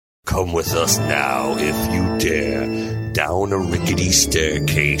Come with us now, if you dare, down a rickety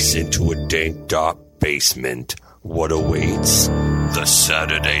staircase into a dank, dark basement. What awaits? The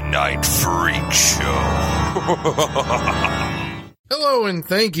Saturday Night Freak Show. Hello, and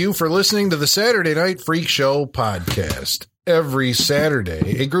thank you for listening to the Saturday Night Freak Show podcast. Every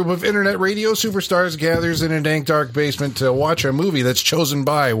Saturday, a group of internet radio superstars gathers in a dank, dark basement to watch a movie that's chosen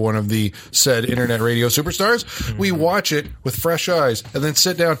by one of the said internet radio superstars. We watch it with fresh eyes and then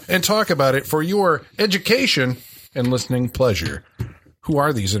sit down and talk about it for your education and listening pleasure. Who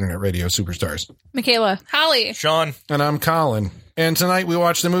are these internet radio superstars? Michaela. Holly. Sean. And I'm Colin. And tonight we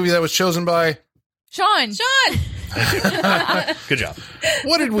watched the movie that was chosen by... Sean. Good job.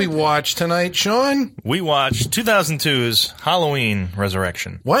 What did we watch tonight, Sean? We watched 2002's Halloween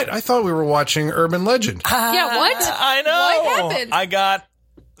Resurrection. What? I thought we were watching Urban Legend. Yeah, what? I know. What happened? I got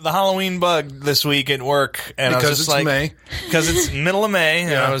the Halloween bug this week at work. And Because I was just it's like, May. Because it's middle of May,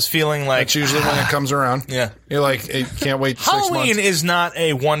 and Yeah. I was feeling like... That's usually when it comes around. Yeah. You're like, hey, can't wait 6 Halloween months. is not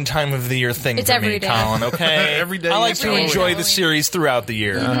a one-time of the year thing It's for every me, day. Colin, okay? Every day I like is to Halloween. enjoy the series throughout the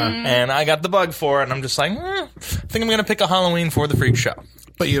year. And I got the bug for it, and I'm just like, I think I'm going to pick a Halloween for the Freak Show.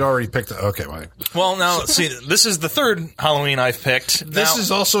 But you'd already picked the... Okay, well, Well, now, see, this is the third Halloween I've picked. this is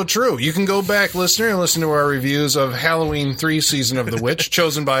also true. You can go back, listener, and listen to our reviews of Halloween 3 Season of the Witch,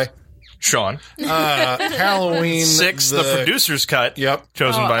 chosen by Sean. Halloween 6, the producer's cut. Yep.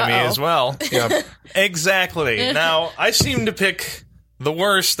 Chosen by me as well. Yep. Exactly. Now, I seem to pick the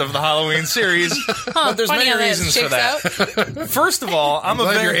worst of the Halloween series, but there's funny many how that reasons for shakes that. First of all, I'm a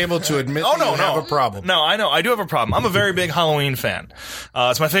Glad very... you're able to admit Oh, that no, you no. have a problem. No, I know. I do have a problem. I'm a very big Halloween fan.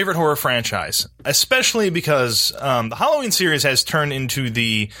 It's my favorite horror franchise, especially because the Halloween series has turned into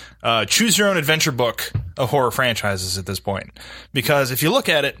the choose-your-own-adventure book of horror franchises at this point. Because if you look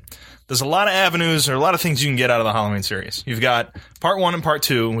at it, there's a lot of avenues or a lot of things you can get out of the Halloween series. You've got Part 1 and Part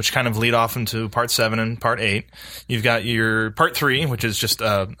 2, which kind of lead off into Part 7 and Part 8. You've got your Part 3, which is just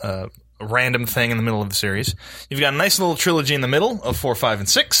a random thing in the middle of the series. You've got a nice little trilogy in the middle of 4, 5, and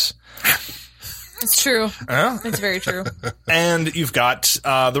 6. It's true. It's very true. And you've got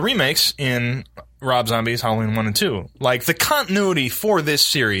the remakes in Rob Zombie's Halloween 1 and 2. Like, the continuity for this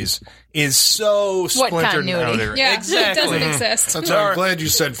series is so splintered continuity? out there. Yeah, Exactly. it doesn't exist. That's why I'm glad you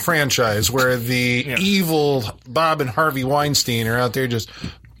said franchise, where the evil Bob and Harvey Weinstein are out there just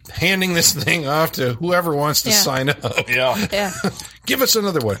handing this thing off to whoever wants to Yeah. sign up. Yeah. Yeah. Give us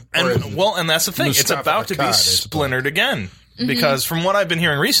another one. Or- And that's the thing. It's Mustafa about to be Akkad, I suppose. splintered again. Because from what I've been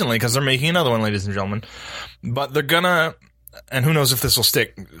hearing recently, because they're making another one, ladies and gentlemen, but they're gonna, and who knows if this will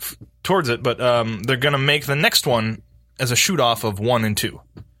stick towards it, but they're gonna make the next one as a shoot-off of 1 and 2.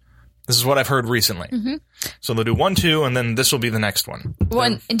 This is what I've heard recently. So they'll do 1, 2, and then this will be the next one.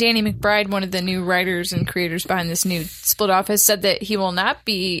 And Danny McBride, one of the new writers and creators behind this new split off, has said that he will not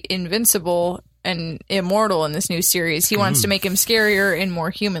be invincible and immortal in this new series. He wants to make him scarier and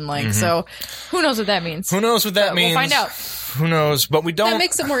more human-like. So who knows what that means? Who knows what that But means? we'll find out. Who knows? But we don't. That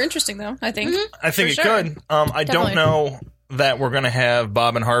makes it more interesting, though, I think. I think For it sure. could. I Definitely. don't know that we're going to have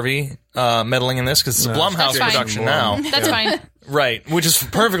Bob and Harvey meddling in this because it's a Blumhouse That's fine. production now. That's fine. Right, which is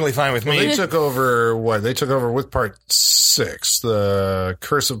perfectly fine with me. They took over what? They took over with Part 6, The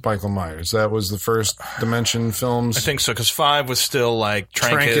Curse of Michael Myers. That was the first Dimension Films. I think so, because 5 was still like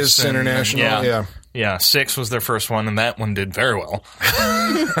Trancas and- International. Yeah. Yeah, 6 was their first one, and that one did very well.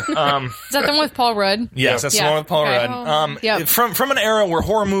 Is that the one with Paul Rudd? Yes, that's the Yeah. one with Paul Okay. Rudd. Yep. From an era where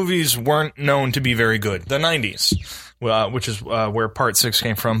horror movies weren't known to be very good, the 90s, which is where Part 6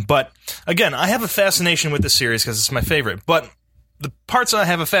 came from. But, again, I have a fascination with this series because it's my favorite. But the parts I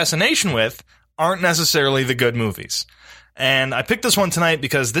have a fascination with aren't necessarily the good movies. And I picked this one tonight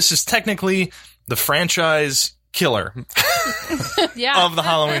because this is technically the franchise killer Yeah. of the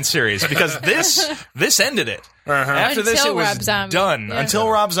Halloween series because this ended it. After this, Until it was Rob Zombie. done. Yeah. Until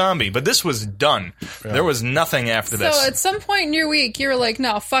Rob Zombie, but this was done. There was nothing after this. So at some point in your week, you were like,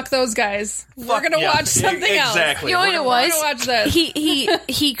 no, fuck those guys. We're going to Yeah, watch something else. Exactly. You know what it was? We're gonna watch this.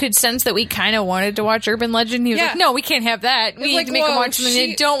 He could sense that we kind of wanted to watch Urban Legend. He was Yeah. like, "No, we can't have that. We need like, to make them whoa, watch something they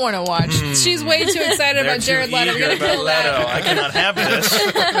she- don't want to watch." She's way too excited They're about too Jared Leto. We're eager going to about kill that. Leto. I cannot have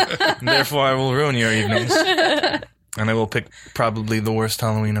this. Therefore, I will ruin your evenings. And I will pick probably the worst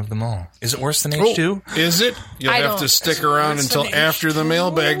Halloween of them all. Is it worse than H2? Oh, is it? You'll I have don't- to stick around until after the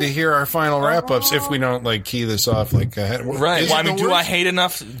mailbag to hear our final wrap-ups if we don't like key this off like ahead. Right. Is Well, it I mean, the do I worst? hate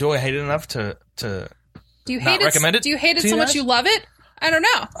enough? Do I hate it enough to Do you Not hate it? recommend it Do you hate it to so you much guys? you love it? I don't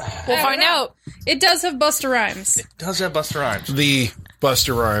know. We'll find out. It does have Busta Rhymes. does have Busta Rhymes? The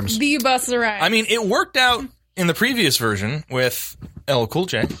Busta Rhymes. The Busta Rhymes. I mean, it worked out in the previous version with LL Cool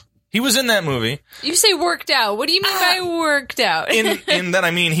J. He was in that movie. You say worked out. What do you mean by worked out? In that,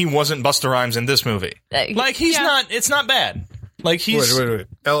 I mean, he wasn't Busta Rhymes in this movie. Like, he's not, it's not bad. Like, he's Wait.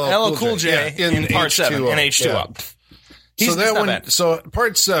 LL Cool J in Part 7 and H2O. Yeah. So that one, bad. so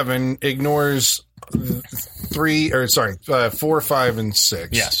Part 7 ignores 4, 5, and 6.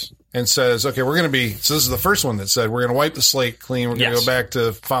 Yes. And says, okay, we're going to be, so this is the first one that said, we're going to wipe the slate clean. We're going to go back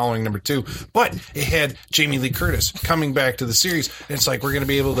to following number 2. But it had Jamie Lee Curtis coming back to the series. And it's like, we're going to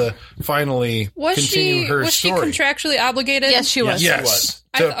be able to finally continue her story. Was she contractually obligated? Yes, she was. Yes.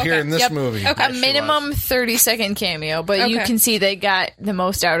 To appear in this movie. Okay. A minimum 30-second cameo, but you can see they got the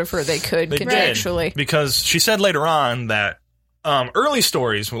most out of her they could contractually. Did, because she said later on that early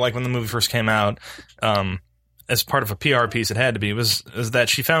stories, like when the movie first came out, as part of a PR piece, it had to be, was that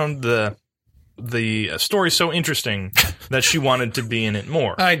she found the story so interesting that she wanted to be in it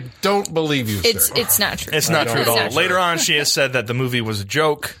more. I don't believe you, sir. It's not true. It's not true at all. Not true. Later on, she has said that the movie was a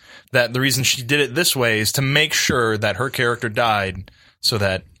joke, that the reason she did it this way is to make sure that her character died so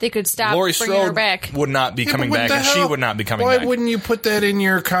that They could stop Laurie bringing her Strode back. would not be coming back, and she would not be coming back. Why wouldn't you put that in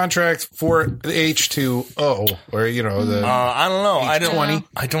your contract for the H2O, or, you know, the... I don't know. H20?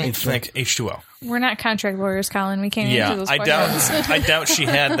 I don't think H2O. We're not contract lawyers, Colin. We can't answer Yeah, those I questions. doubt she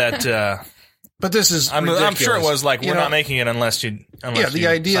had that. But this is I'm sure it was like, we're not making it unless you. The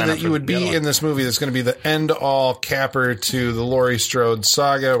idea that you would be in this movie that's going to be the end-all capper to the Laurie Strode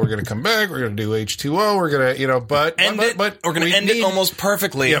saga. We're going to come back. We're going to do H2O. We're going to, but we're going to end it almost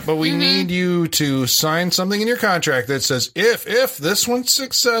perfectly. Yeah, but we need you to sign something in your contract that says, if this one's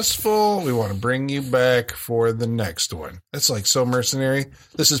successful, we want to bring you back for the next one. That's like so mercenary.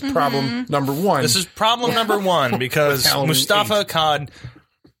 This is problem number 1. This is problem number 1 because Mustafa Akkad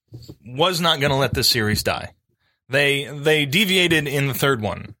was not going to let this series die. They deviated in the third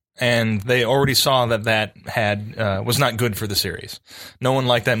one, and they already saw that had was not good for the series. No one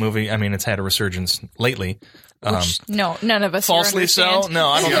liked that movie. I mean, it's had a resurgence lately. No, none of us Falsely so? No,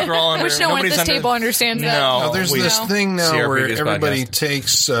 I don't think we're all under. Which no one at this table understands that. No, there's this thing now CRP where podcast. everybody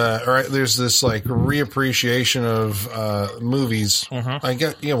takes, there's this like reappreciation of movies. I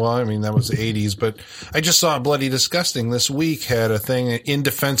get, I mean, that was the 80s, but I just saw Bloody Disgusting this week had a thing in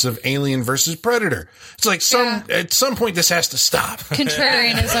defense of Alien versus Predator. It's like at some point this has to stop.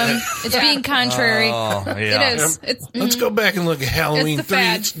 Contrarianism. It's being contrary. Oh, yeah. It is. Let's go back and look at Halloween It's the 3.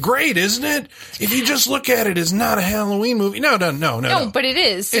 fad. It's great, isn't it? If you just look at it, it's not a Halloween movie. No. No, but it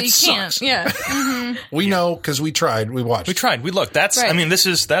is. So It you can't. sucks. Yeah. We know because we tried. We watched. We tried. We looked. That's. Right. I mean,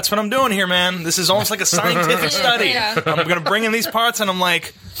 that's what I'm doing here, man. This is almost like a scientific study. Yeah. I'm going to bring in these parts, and I'm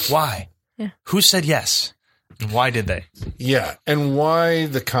like, why? Yeah. Who said yes? And why did they? Yeah, and why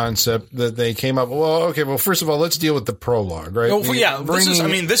the concept that they came up? Well, first of all, let's deal with the prologue, right?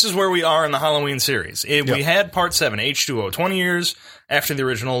 This is where we are in the Halloween series. We had Part 7, H2O, 20 years after the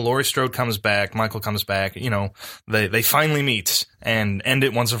original. Laurie Strode comes back, Michael comes back. They finally meet and end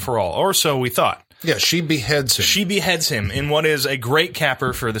it once and for all, or so we thought. Yeah, she beheads him. She beheads him in what is a great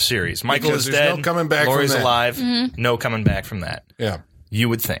capper for the series. Michael Because is there's dead. no coming back from Laurie's that. alive. No coming back from that. Yeah. You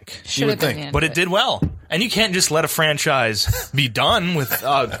would think. Should have been think. the end But of it did well. And you can't just let a franchise be done with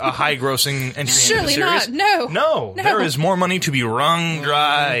a high-grossing entry Surely into the series. not. No. There is more money to be wrung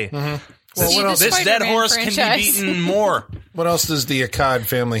dry. Well, what else? This dead Spider-Man horse franchise. can be beaten more. What else does the Akkad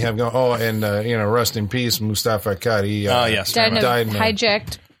family have going? Oh, and rest in peace, Mustafa Akkad. He Yes. Died in a died in a-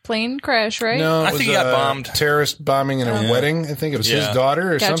 hijacked plane crash, right? No, it I was think he got a bombed. Terrorist bombing in a wedding. I think it was his Yeah.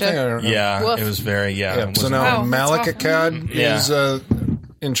 daughter or Gotcha. something. I don't know. Yeah, Woof. it was very, Yeah, it so wasn't- now Wow, Malik that's Akkad Yeah. is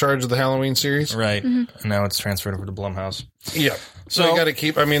in charge of the Halloween series. right. And now it's transferred over to Blumhouse. Yeah. So you got to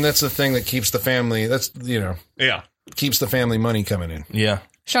keep. I mean, that's the thing that keeps the family. That's Yeah. keeps the family money coming in. Yeah.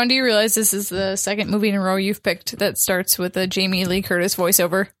 Sean, do you realize this is the second movie in a row you've picked that starts with a Jamie Lee Curtis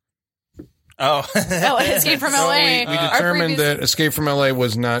voiceover? Oh. Escape from L.A. We Our determined previous- that Escape from L.A.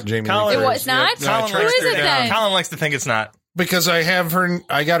 was not Jamie Lee Colin- It Curtis. was not? Yeah, no, I Colin tracked Who is her it down. then? Colin likes to think it's not. Because I have her.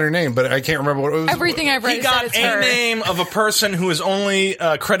 I got her name, but I can't remember what it was. Everything I've read He is that got it's a her. name of a person who is only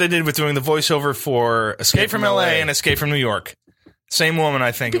credited with doing the voiceover for Escape from L.A. and Escape from New York. Same woman,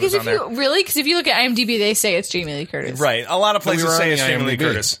 I think. Because was if on you really, because if you look at IMDb, they say it's Jamie Lee Curtis. there. Right. A lot of we places were say on it's the Jamie Lee IMDb.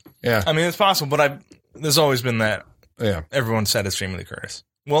 Curtis. Yeah. I mean, it's possible, but there's always been that. Yeah. Everyone said it's Jamie Lee Curtis.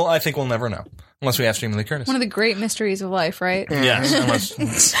 Well, I think we'll never know. Unless we ask Jamie Lee Curtis. One of the great mysteries of life, right? Yes.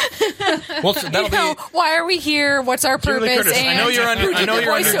 Unless, well, that'll No, be... why are we here? What's our Jamie Lee purpose? Curtis, I And know you're on your- who I did know the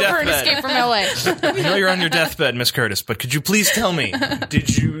you're on your voiceover in deathbed. Escape from L.A. I know you're on your deathbed, Miss Curtis, but could you please tell me,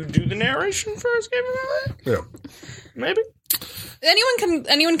 did you do the narration for Escape from L.A.? Yeah. Maybe?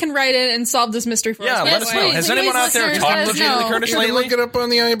 Anyone can write it and solve this mystery for Yeah, us. by let the us way. know. Has Please, anyone out there listeners, talked let to us Jamie Lee know. Curtis You can lately? look it up on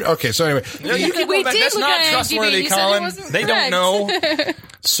the IMDb. Okay, so anyway. You can We go back. did That's look not at IMDb, trustworthy, you said it Colin. wasn't They don't correct. know.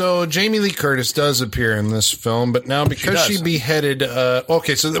 So Jamie Lee Curtis does appear in this film, but now because does. she beheaded,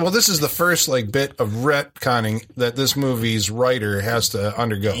 this is the first like bit of retconning that this movie's writer has to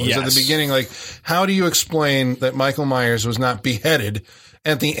undergo. Is at Yes. the beginning, like, how do you explain that Michael Myers was not beheaded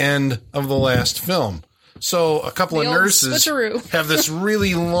at the end of the last film? So a couple The of old nurses switcheroo. have this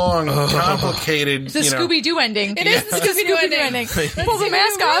really long, complicated, The Scooby Doo ending. It is the Scooby Doo ending. Pull the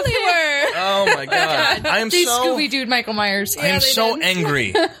mask off. Really were. Oh my god! I am They so Scooby Dooed Michael Myers. I am they so did.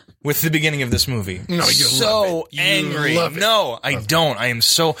 angry with the beginning of this movie. No, you so love it. You angry. love it. No, I don't. I am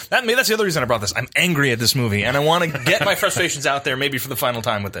so that's the other reason I brought this. I'm angry at this movie, and I want to get my frustrations out there, maybe for the final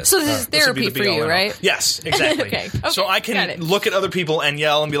time with this. So this is This would be therapy the for be-all you, and all. right? Yes, exactly. Okay, So I got can it. look at other people and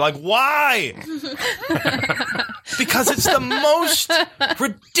yell and be like, "Why?" Because it's the most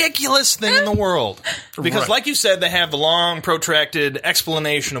ridiculous thing in the world. Because, Right. like you said, they have the long, protracted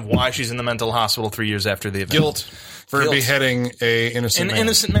explanation of why she's in the mental hospital 3 years after the event. guilt for Guilt. beheading a innocent An man.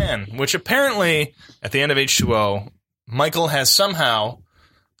 innocent man, which apparently, at the end of H2O, Michael has somehow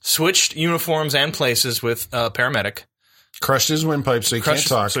switched uniforms and places with a paramedic. Crushed his windpipe so he can't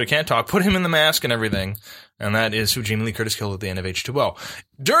talk. So he can't talk. Put him in the mask and everything. And that is who Jamie Lee Curtis killed at the end of H2O.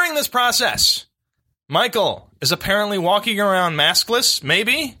 During this process, Michael is apparently walking around maskless,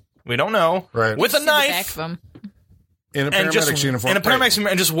 maybe. We don't know. Right. With a See the back knife. of him. in a And paramedic's uniform. in a paramedic's uniform,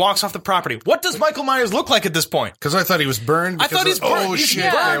 and just walks off the property. What does Michael Myers look like at this point? Because I thought he was burned. I thought because he's burned. Oh, He's shit.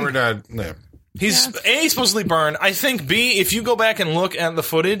 burned. Yeah, we're not. Yeah. He's A, supposedly burned. I think B, if you go back and look at the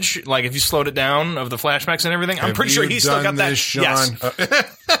footage, like if you slowed it down of the flashbacks and everything, I'm Have pretty sure you he's still got done that. this, Sean? Yes.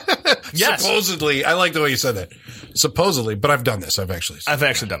 Yes. Supposedly. I like the way you said that. Supposedly, but I've done this. I've actually. I've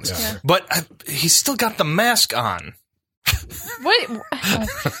actually done this. But he's still got the mask on. What?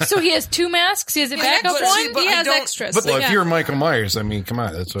 So he has two masks? He has a backup but one? see, but He I has don't- extras. but Well, Yeah. if you're Michael Myers, I mean, come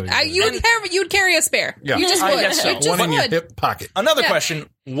on, that's what. You'd carry a spare. Yeah. You just I would. guess so. You just one in your would. hip pocket. Another Yeah. question.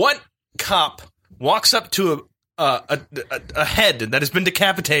 What cop walks up to a head that has been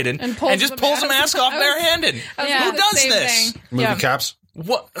decapitated And pulls just the pulls a mask. mask off I was- barehanded? I was Yeah. gonna Who do the does same this? thing. Movie Yeah. cops.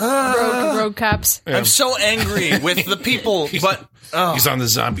 What? Road cops. I'm so angry with the people, but He's on the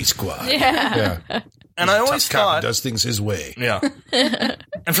zombie squad. Yeah. Yeah. and I always Tough cop thought, does things his way. yeah.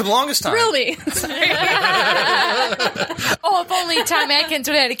 And for the longest time, Really? Oh, if only Tom Atkins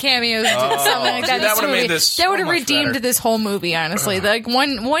would have had a cameo, something like see, that. in that this would've movie. made this That would so have much redeemed better. this whole movie. Honestly, like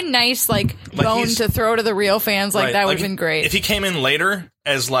one nice bone he's- to throw to the real fans, like Right, that would like, have been great. If he came in later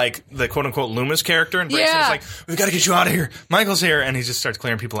as like the quote unquote Loomis character, and Braxton's Yeah. like, "We've got to get you out of here. Michael's here," and he just starts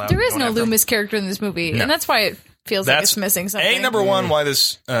clearing people out. There is going no after him. Loomis character in this movie, and that's why it feels like it's missing something. Number one, why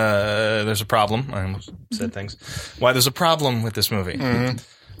this there's a problem. I almost said things. Why there's a problem with this movie. Where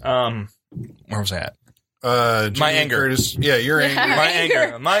was I at? Jamie anger. Curtis. Yeah, you're angry. My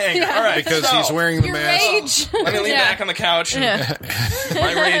anger. My anger. All right. Because so, he's wearing the Your mask. rage. Let me lean Yeah. back on the couch and Yeah.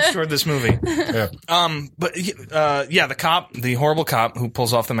 my rage toward this movie. Yeah. But the cop, the horrible cop who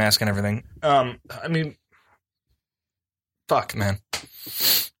pulls off the mask and everything. I mean, fuck, man.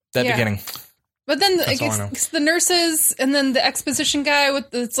 That Yeah. beginning. But then That's all I know. it's the nurses and then the exposition guy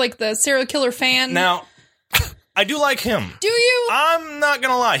it's like the serial killer fan. Now, I do like him. Do you? I'm not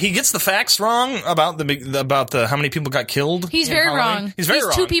gonna lie. He gets the facts wrong about the how many people got killed. He's in very Halloween. wrong. He's very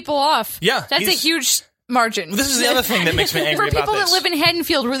wrong. 2 people off. Yeah, that's a he's- huge margin. This is the other thing that makes me angry For people about this. that live in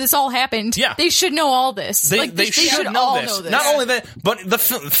Haddonfield where this all happened, Yeah. they should know all this. They should all know this. Not only that, but the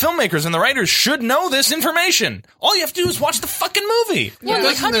filmmakers and the writers should know this information. All you have to do is watch the fucking movie. Well,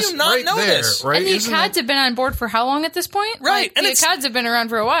 like, how do Isn't you not right know there, this? Right? And the Isn't Accads have been on board for how long at this point? Right, Like, and the it's- Accads have been around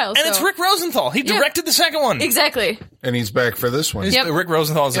for a while. And so. it's Rick Rosenthal. He Yeah. directed the second one. Exactly. and he's back for this one. Yep. Rick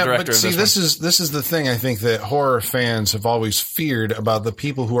Rosenthal is the Yeah, director but see, of this one. this is the thing I think that horror fans have always feared about the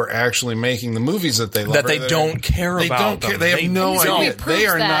people who are actually making the movies that they love. That or they are- don't care They about don't care. them. They have They no don't. idea. It proves They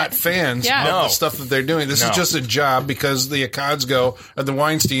are that. not fans Yeah. of No. the stuff that they're doing. This No. is just a job because the Accads go, or the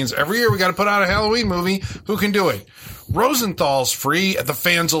Weinsteins, every year we got to put out a Halloween movie. Who can do it? Rosenthal's free. The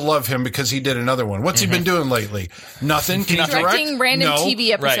fans will love him because he did another one. What's he been doing lately? Nothing. Can he direct? Directing random No.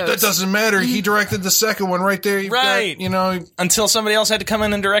 TV episodes. That doesn't matter. He directed the second one right there. You've Right. got, Until somebody else had to come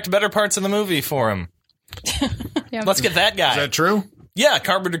in and direct better parts of the movie for him. Yeah. Let's get that guy. is that true? Yeah,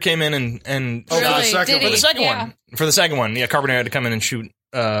 Carpenter came in and Oh, for the Really? second Did one. for the he? second Yeah. one. For the second one, yeah, Carpenter had to come in and shoot.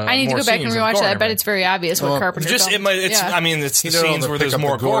 I need to more go back and scenes of rewatch gore that. I and bet everything. it's very obvious what Carpenter Just filmed. it might. It's. Yeah. I mean, it's the He did all scenes the where there's pick up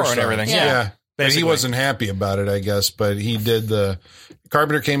more the gore and stuff. everything. Yeah. Yeah. But he Basically. wasn't happy about it, I guess. But he did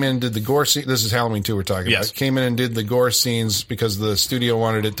Carpenter came in and did the gore scene. This is Halloween 2 we're talking Yes. about. Came in and did the gore scenes because the studio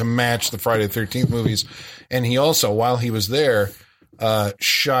wanted it to match the Friday the 13th movies. And he also, while he was there,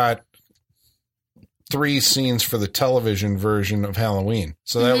 shot 3 scenes for the television version of Halloween.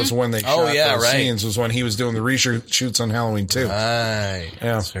 So that was when they shot those scenes, was when he was doing the reshoots on Halloween 2. Right.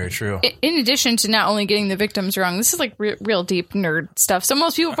 Yeah. That's very true. In addition to not only getting the victims wrong, this is like real deep nerd stuff. So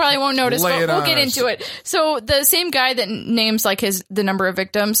most people probably won't notice, but we'll get into it. So the same guy that names like the number of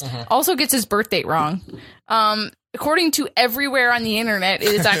victims also gets his birth date wrong. According to everywhere on the internet, it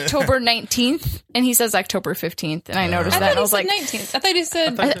is October 19th, and he says October 15th. And I noticed that, and I was like, 19th. I thought he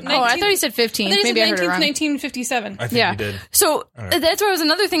said 19th. I thought he said 15th. Maybe I heard it wrong. 1957. I think he did. So that's what was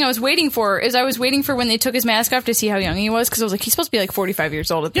another thing I was waiting for, is I was waiting for when they took his mask off to see how young he was, because I was like, he's supposed to be like 45 years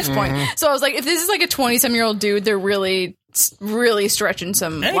old at this point. So I was like, if this is like a 20-some-year-old dude, they're really stretching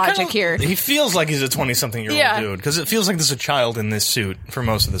some logic here. He feels like he's a 20-something-year-old dude, because it feels like there's a child in this suit for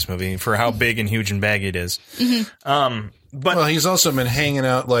most of this movie, for how big and huge and baggy it is. But well, he's also been hanging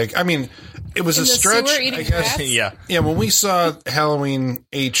out, like, I mean, it was a stretch, I guess. Yeah. Yeah, when we saw Halloween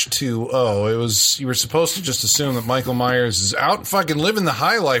H2O, it was, you were supposed to just assume that Michael Myers is out fucking living the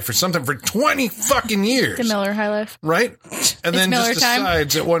high life or something for 20 fucking years. The Miller High Life. Right? And then Miller just time.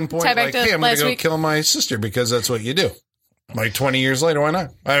 decides at one point, Tie back like, to hey, I'm going to go last week. kill my sister because that's what you do. Like 20 years later, why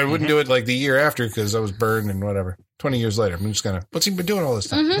not? I wouldn't do it like the year after because I was burned and whatever. 20 years later, I'm just going to, what's he been doing all this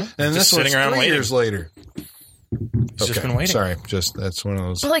time? And this sitting was around 3 waiting. years later. He's just been waiting. Sorry, just that's one of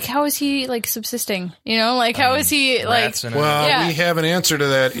those. But like, how is he like subsisting? You know, like how is he like? Rats and Well, Yeah. we have an answer to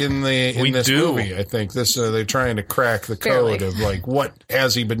that in this do. movie. I think this they're trying to crack the Barely. code of like what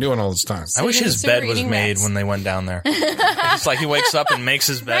has he been doing all this time. I wish Sitting in his the sewer bed was eating made rats. when they went down there. It's like he wakes up and makes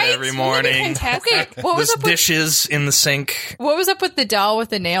his bed Right? every Wouldn't that be morning. fantastic? Okay, what was There's up with dishes in the sink. what was up with the doll with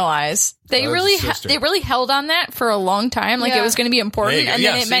the nail eyes? They that's really his sister. they really held on that for a long time, like it Yeah. was going to be important, There you go. and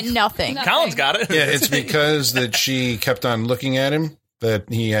then Yeah, it see? meant nothing. No. Colin's got it. Yeah, it's because that she kept on looking at him that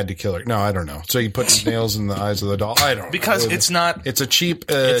he had to kill her. No, I don't know. So he put nails in the eyes of the doll. I don't know. Because it's not. It's a cheap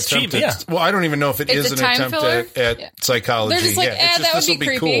It's attempt cheap, at, well, I don't even know if it It's is a an time attempt filler? at psychology. They're just like, yeah, it's just, that would this'll be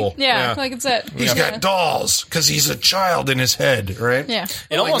creepy. cool. Yeah. Like it's that. He's got dolls because he's a child in his head, right? Yeah.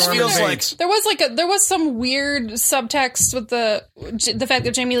 It almost Norman feels like. Bates. There was some weird subtext with the fact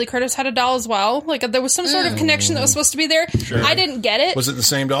that Jamie Lee Curtis had a doll as well. Like there was some sort of connection that was supposed to be there. I didn't get it. Was it the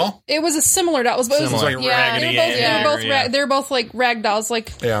same doll? It was a similar doll. It was Similar. like Raggedy They're both like rag dolls, like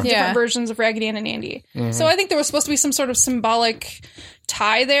Yeah. different Yeah. versions of Raggedy Ann and Andy. So I think there was supposed to be some sort of symbolic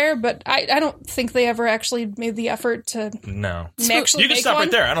tie there, but I don't think they ever actually made the effort to No. actually You can make stop one.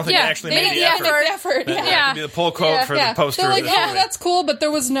 right there. I don't think Yeah, they actually they made didn't the make effort. the effort. That Yeah. could be the pull quote Yeah. for the poster. They're of like, this yeah, movie. that's cool, but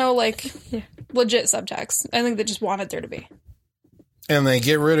there was no like legit subtext. I think they just wanted there to be. And they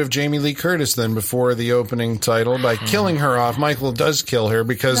get rid of Jamie Lee Curtis then before the opening title by killing her off. Michael does kill her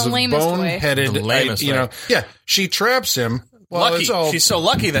because The of lamest way. boneheaded, The lamest way. yeah, she traps him. Well, Lucky. it's all, She's so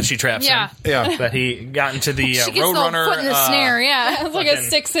lucky that she traps Yeah. him. yeah. That he got into the She gets the Roadrunner. foot in the snare. Yeah. It's like a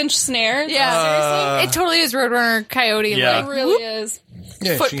 6-inch snare. Yeah. It totally is Roadrunner Coyote. Yeah. It really is.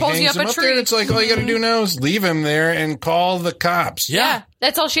 Yeah, Foot she pulls you hangs up him a up there. tree. It's like all you got to do now is leave him there and call the cops. Yeah.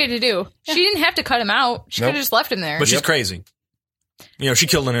 That's all she had to do. She didn't have to cut him out. She Nope. could have just left him there. But she's crazy. You know, she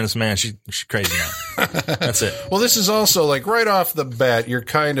killed an innocent man. She's crazy now. That's it. Well, this is also like right off the bat, you're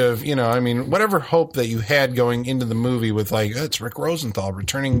kind of, I mean, whatever hope that you had going into the movie with like, it's Rick Rosenthal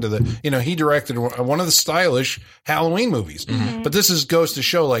returning to the, he directed one of the stylish Halloween movies. But this goes to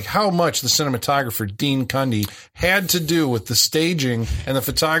show like how much the cinematographer Dean Cundy had to do with the staging and the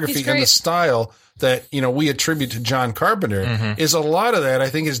photography He's and the great. style that, we attribute to John Carpenter is a lot of that, I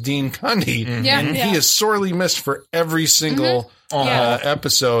think, is Dean Cundy. Yeah. And Yeah. he is sorely missed for every single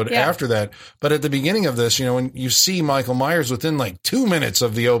episode Yeah. after that. But at the beginning of this, when you see Michael Myers within like 2 minutes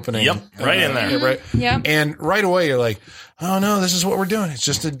of the opening. Yep, right in there. Right. Yep. And right away you're like, oh no, this is what we're doing. It's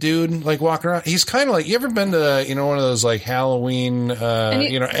just a dude like walking around. He's kind of like, you ever been to, one of those like Halloween, Like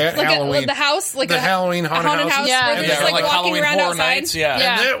Halloween, the house, like the Halloween haunted houses? Yeah. where they're Yeah, just like, walking Halloween around Horror outside. Nights. Yeah.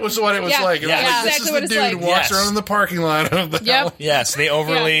 Yeah. And that was what it was Yeah. like. It was Yeah. like, this Exactly is what the it's dude like. who walks Yes. around in the parking lot of the Yep. Yes, the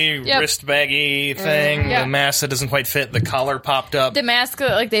overly Yep. wrist baggy thing, Yeah. the mask that doesn't quite fit, the collar popped up. The mask,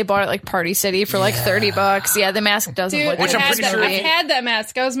 like they bought at like Party City for like $30. Yeah, the mask doesn't Dude, look Which I'm I've pretty had sure- that, I've had that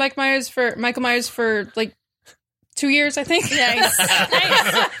mask. I was Michael Myers for like 2 years, I think. Nice.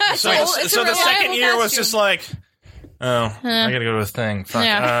 Nice. So, it's a so the second reliable year was costume. just like, I gotta go to a thing. Fuck.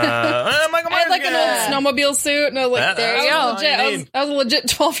 Yeah. Michael I had Myers like again. an old snowmobile suit, and I was like, That- there you I go. was legit. You need. I was a legit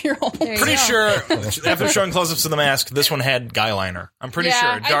 12-year-old. Pretty sure after showing close-ups to the mask, this one had guy liner. I'm pretty Yeah, sure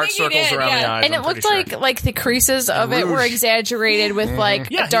I dark think he circles did, around the yeah. eyes. And it I'm looked pretty sure. like the creases of it were rouge. exaggerated with like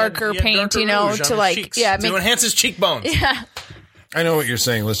Yeah, he darker had paint, darker rouge to on his like cheeks yeah, to enhance his cheekbones. yeah. I know what you're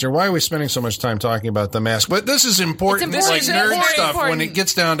saying, listener. Why are we spending so much time talking about The Mask? But this is important. It's Like important. nerd It's stuff important. when it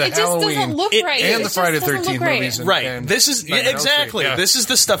gets down to It just Halloween doesn't look right. and It the just Friday doesn't 13th look right. movies. Right. And This is Nightmare on Elm Street. exactly. Yeah. This is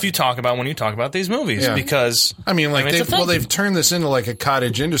the stuff you talk about when you talk about these movies Yeah. because I mean, like it's a thing. they've turned this into like a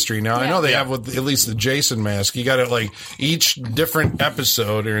cottage industry now. I know they have with at least the Jason Mask. You got it like each different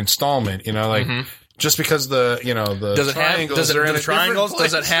episode or installment. You know, like just because the does it have triangles does it are in the a different triangles?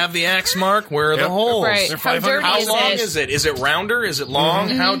 Does it place. have the axe mark? Where are the Yep. holes? Right. They're How 500 dirty How is long it? is it? Is it rounder? Is it long?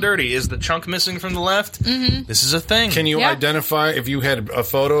 How dirty? Is the chunk missing from the left? This is a thing. Can you Yeah. identify if you had a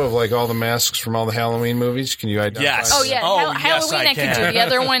photo of like all the masks from all the Halloween movies? Can you identify? Yes. Oh yeah, Oh, Halloween yes, I I could can. do. The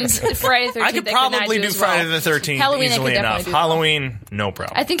other ones, Friday the 13th, I could probably do Friday the 13th Halloween, I could easily definitely enough. do. Halloween, no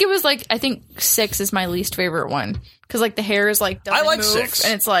problem. I think it was like 6 is my least favorite one because like the hair is like doesn't I like move, 6.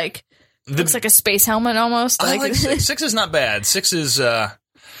 and it's like looks like a space helmet almost. I like 6. 6 is not bad. 6 is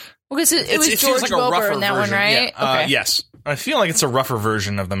because it was it George feels like a Wilbur rougher in that version. one, right? Yeah. Okay. Yes. I feel like it's a rougher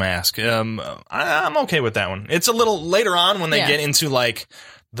version of the mask. I'm okay with that one. It's a little later on when they Yeah. get into like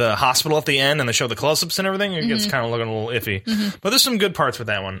the hospital at the end and they show the close-ups and everything. It gets kind of looking a little iffy, but there's some good parts with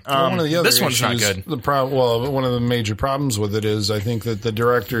that one. One of the other this one's not issues, good. One of the major problems with it is I think that the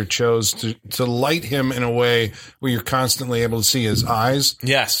director chose to light him in a way where you're constantly able to see his eyes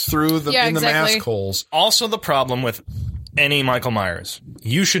Yes. through the Yeah, in the exactly. mask holes. Also, the problem with any Michael Myers,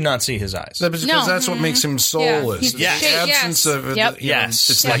 you should not see his eyes. Because No. that's what makes him soulless. He's It's the shape, the absence yes. of it. Yep. Yes.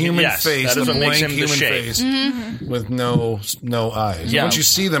 It's Like, the human yes, face, that is the what makes blank him the human shape. face with no eyes. Yeah. Once you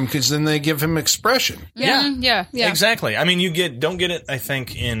see them, because then they give him expression. Yeah. Yeah. Exactly. I mean, don't get it, I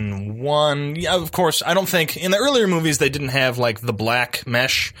think, in one. Yeah, of course, I don't think in the earlier movies they didn't have like the black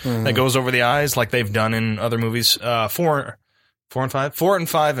mesh that goes over the eyes like they've done in other movies. 4 and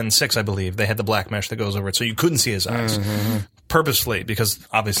 5 and 6, I believe, they had the black mesh that goes over it, so you couldn't see his eyes purposefully because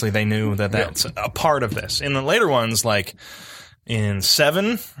obviously they knew that that's a part of this. In the later ones, like in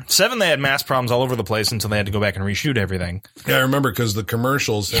 7, they had mask problems all over the place until they had to go back and reshoot everything. Yeah, I remember because the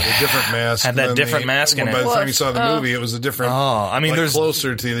commercials had a different mask. Had that than different mask in By it. the time you saw the movie, it was a different. Oh, I mean, like, there's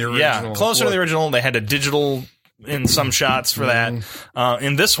closer to the original. Yeah, closer to the original. They had a digital in some shots for that.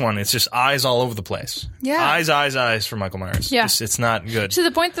 In this one, it's just eyes all over the place. Yeah. Eyes for Michael Myers. Yeah. It's not good. To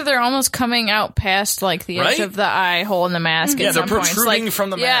the point that they're almost coming out past like the edge Right? of the eye hole in the mask. Yeah, at they're some points. protruding Like, from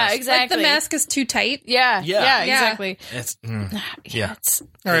the Yeah, mask. Like exactly. the mask is too tight. Yeah, Yeah. exactly. It's Yeah, it's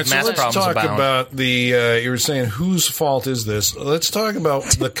All right, so mask let's problems talk abound. about the. You were saying whose fault is this? Let's talk about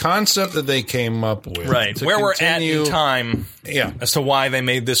the concept that they came up with. right to where we're at continue- in time Yeah, as to why they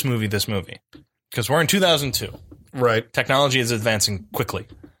made this movie. Because we're in 2002. right. Technology is advancing quickly.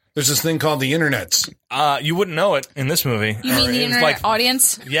 There's this thing called the internets. You wouldn't know it in this movie. you mean the It's internet like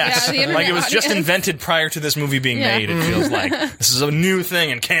audience? Yes, Yeah, the like internet it was just audience. invented prior to this movie being Yeah. made. It feels like this is a new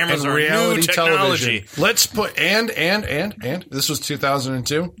thing, and cameras And are new reality technology. television. Let's put and this was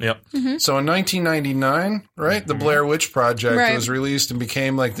 2002. Yep. So in 1999, right, the Blair Witch Project Right. was released and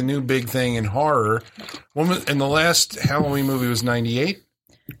became like the new big thing in horror. And the last Halloween movie was 98.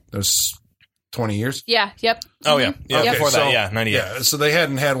 That was 20 years. Yeah. Yep. Oh yeah, yeah. Okay, Before so- that, yeah, 98. Yeah, so they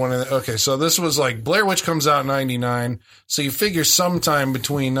hadn't had one of the, okay, so this was like Blair Witch comes out in 99. So you figure sometime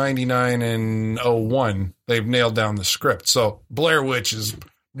between 99 and 01, they've nailed down the script. So Blair Witch is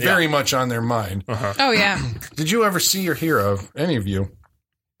very much on their mind. Oh yeah. Did you ever see or hear of, any of you,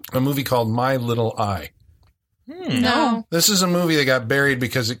 a movie called My Little Eye? No. This is a movie that got buried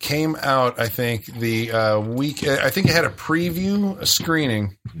because it came out, I think, the week. I think it had a preview, a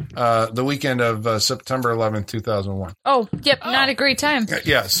screening, the weekend of September 11th, 2001. Oh, yep. Not a great time.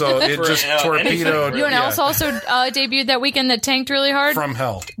 Yeah, so it For, just torpedoed. anything. You know yeah, else also debuted that weekend that tanked really hard? From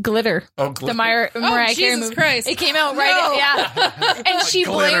Hell. Glitter. Oh, The Mariah Carey Jesus movie. Christ. It came out right yeah. And she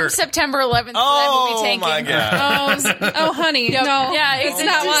Glitter. blamed September 11th for that Oh movie tanking. my god! Oh honey. Yep. No. Yeah, it's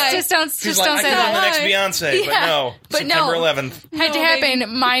not why. Just don't She's don't like, say I could be the that. next Beyonce, but Yeah. no. But no. September 11th. Had to No,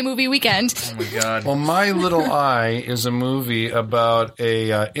 happen my movie weekend. Oh my god! Well, My Little Eye is a movie about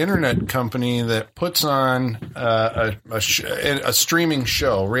a internet company that puts on a streaming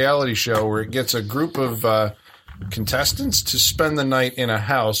show, reality show, where it gets a group of contestants to spend the night in a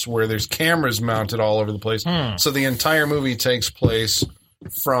house where there's cameras mounted all over the place. So the entire movie takes place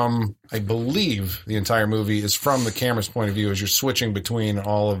from, I believe, the entire movie is from the camera's point of view as you're switching between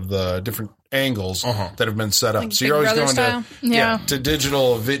all of the different angles that have been set up. Like So you're Big always Brother going style? to Yeah. to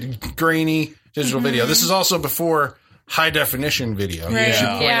digital grainy digital video. This is also before high definition video. Right. You should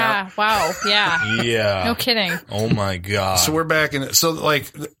point out. Yeah. Wow. Yeah. Yeah. No kidding. Oh my god! So we're back in it. So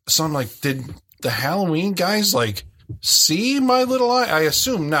I'm like, did the Halloween guys like see My Little Eye? I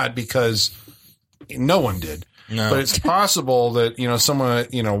assume not because no one did. No. But it's possible that, someone,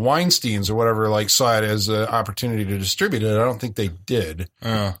 Weinstein's or whatever, like, saw it as an opportunity to distribute it. I don't think they did.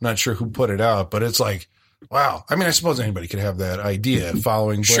 Not sure who put it out, but it's like, wow. I mean, I suppose anybody could have that idea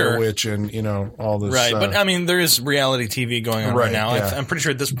following Blair Witch and, all this. Right. But I mean, there is reality TV going on right now. Yeah. I'm pretty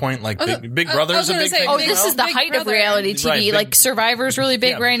sure at this point, like Big Brother is a big thing. Oh, this is the height of reality TV. Right, like Survivor's really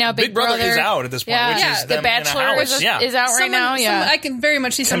big right now. Big Brother is out at this point, which is The Bachelor is out right now. Yeah. I can very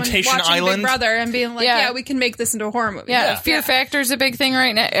much see someone Temptation watching Island. Big Brother and being like, we can make this into a horror movie. Yeah. Fear Factor's a big thing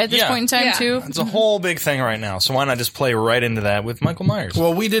right now at this point in time, too. It's a whole big thing right now. So why not just play right into that with Michael Myers?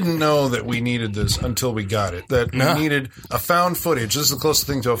 Well, we didn't know that we needed this until we got it. That we needed a found footage. This is the closest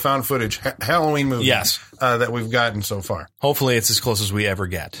thing to a found footage Halloween movie that we've gotten so far. Hopefully it's as close as we ever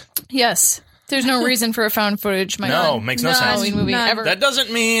get. Yes. There's no reason for a found footage makes no sense. Halloween movie ever. That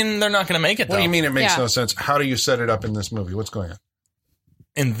doesn't mean they're not going to make it, though. What do you mean it makes no sense? How do you set it up in this movie? What's going on?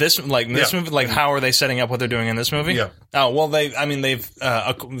 In this movie, how are they setting up what they're doing in this movie? Yeah. Oh, well, they've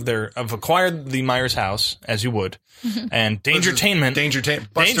acquired the Myers house, as you would, and Dangertainment.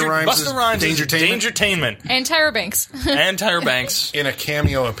 Busta Rhymes is Dangertainment. And Tyra Banks. And Tyra Banks. In a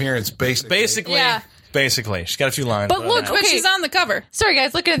cameo appearance, basically. Basically. She's got a few lines. But look, but she's on the cover. Sorry,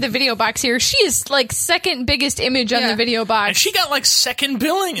 guys, looking at the video box here. She is like second biggest image on the video box. And she got like second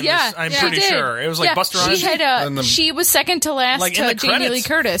billing in this, I'm pretty sure. It was like Busta Rhymes. She was second to last to Jamie Lee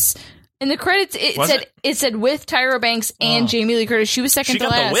Curtis. In the credits, it said with Tyra Banks and Jamie Lee Curtis. She was second to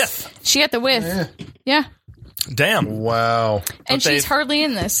last. She got the whiff. She got the whiff. Yeah. Damn. Wow. And she's hardly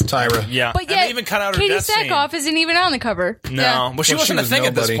in this. Tyra. Yeah. But yet, and they even cut out her Katie death scene. Sackhoff isn't even on the cover. No. Yeah. Well, she wasn't a thing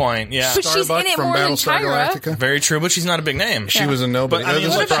at this point. Yeah. But she's in it from more than Battlestar Tyra. Galactica. Very true, but she's not a big name. She was a nobody. But, I mean,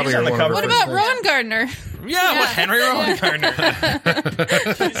 this is probably on the cover. What about Rowan Gardner? Yeah, Henry Rowan Gardner.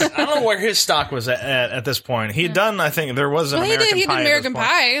 I don't know where his stock was at this point. He had done, I think, there was an American Pie. He did American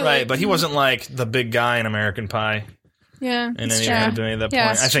Pie. Right, but he wasn't like the big guy in American Pie. Yeah. In any at that point.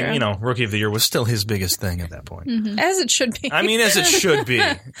 I think, Rookie of the Year was still his biggest thing at that point. Mm-hmm. As it should be. I mean, as it should be.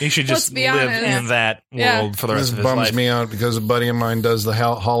 He should just live in that world for the rest of his life. This bums me out because a buddy of mine does the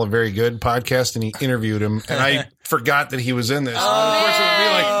Hall of Very Good podcast, and he interviewed him, and I forgot that he was in this. Of course, it would be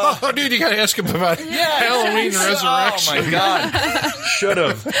like, oh, dude, you got to ask him about Halloween Resurrection. Oh, my God. Should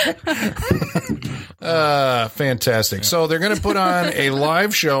have. Fantastic. So they're going to put on a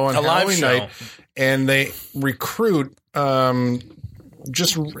live show on Halloween night, and they recruit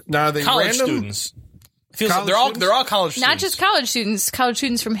just now they college random students. They're all college students. Not just college students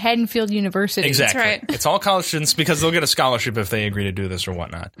from Haddonfield University. Exactly. That's right. It's all college students because they'll get a scholarship if they agree to do this or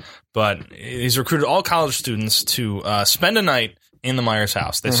whatnot. But he's recruited all college students to spend a night in the Myers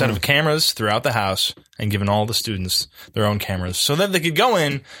house. They set up cameras throughout the house and given all the students their own cameras so that they could go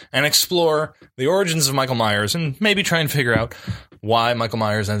in and explore the origins of Michael Myers and maybe try and figure out why Michael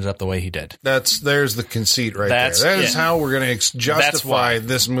Myers ended up the way he did. There's the conceit there. That is how we're going to justify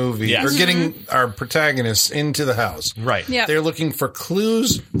this movie. Yes. We're getting our protagonists into the house. Right. Yep. They're looking for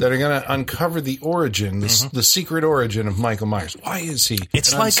clues that are going to uncover the origin, the secret origin of Michael Myers. Why is he an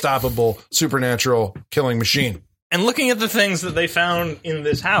unstoppable, supernatural killing machine? And looking at the things that they found in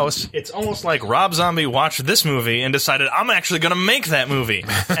this house, it's almost like Rob Zombie watched this movie and decided, I'm actually going to make that movie.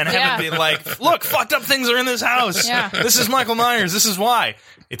 And have it be like, look, fucked up things are in this house. Yeah. This is Michael Myers. This is why.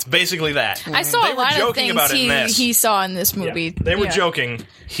 It's basically that. I saw a lot of things he saw in this movie. Yeah. They were joking.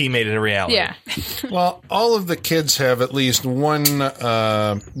 He made it a reality. Yeah. Well, all of the kids have at least one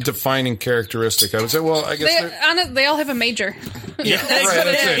defining characteristic. I would say, well, I guess they all have a major. Yeah,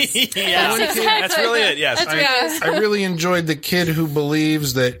 that's it. Yeah. That's really it, yes. I really enjoyed the kid who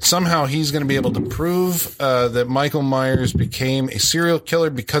believes that somehow he's going to be able to prove that Michael Myers became a serial killer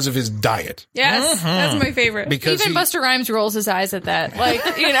because of his diet. Yes, that's my favorite. Because even Busta Rhymes rolls his eyes at that. Like,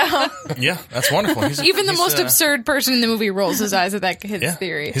 Yeah, that's wonderful. Even the most absurd person in the movie rolls his eyes at that kid's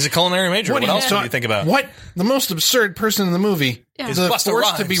theory. He's a culinary major. What else do you think about? What? The most absurd person in the movie is a Busta force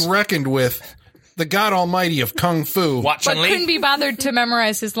Rhymes. to be reckoned with. The God Almighty of Kung Fu. But couldn't be bothered to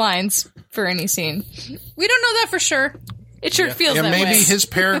memorize his lines for any scene. We don't know that for sure. It sure feels that maybe way. his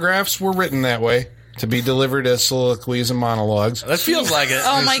paragraphs were written that way. To be delivered as soliloquies and monologues. That feels like it.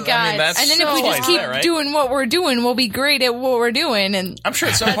 Oh my God. And then if we just keep doing what we're doing, we'll be great at what we're doing. And I'm sure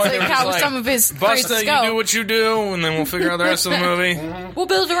at some point like how some of his greats Busta, go. you do what you do, and then we'll figure out the rest of the movie. We'll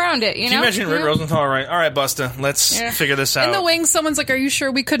build around it, Can you imagine Rick Rosenthal? All right, Busta, let's figure this out. In the wings, someone's like, are you sure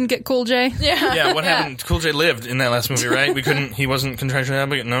we couldn't get Cool J? Yeah, what happened? Cool J lived in that last movie, right? He wasn't contractually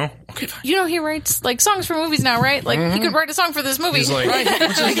obligated? No? Okay, fine. You know, he writes like songs for movies now, right? Like he could write a song for this movie. He's like,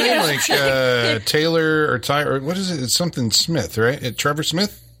 what's his name? Like Taylor or Ty, or what is it? It's something Smith, right? Trevor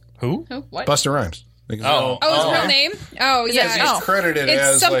Smith? Who? What? Busta Rhymes. Because Oh, his real name? Oh, yeah. he's credited It's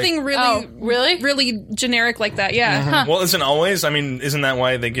as something like, really generic like that. Yeah. Well, isn't always? I mean, isn't that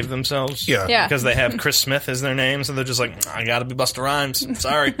why they give themselves? Yeah. Because they have Chris Smith as their name, so they're just like, I gotta be Busta Rhymes.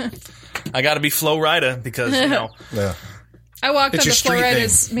 Sorry. I gotta be Flo Rida because, yeah. I walked It's on your the street floor at name.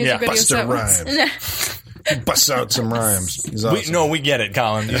 his music video Busta set once. Rhymes. He busts out some rhymes. He's awesome. we get it,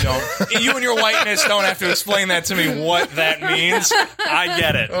 Colin. You and your whiteness don't have to explain that to me what that means. I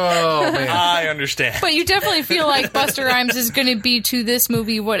get it. Oh, man. I understand. But you definitely feel like Busta Rhymes is going to be to this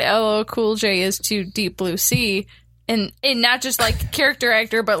movie what LL Cool J is to Deep Blue Sea. And not just like character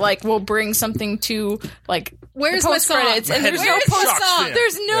actor, but like will bring something to like Where's the my post song? credits. And there's no Where's my post song? fin?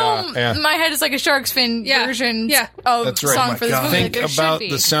 There's no Yeah. my head is like a shark's fin version of That's right. song for this movie. Think Like, there should about be.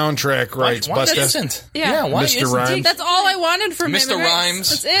 the soundtrack rights, Why Busta. isn't? Yeah. Why Mr. isn't Rhymes. he? That's all I wanted from Mr. him.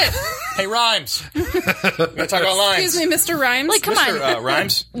 Rhymes. That's it. Hey, Rhymes. We're gonna talk about lines. Excuse me, Mr. Rhymes. Like, come Mr. on.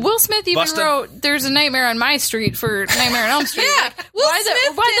 Rhymes. Will Smith even Busta? wrote "There's a Nightmare on My Street" for Nightmare on Elm Street. Yeah, Like, Will why Smith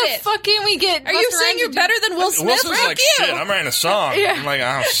the, why did the it. fuck can't we get? Are you Busta saying Rhymes you're to do- better than Will Smith? Will Smith's Fuck like, you. shit, I'm writing a song. Yeah. I'm like,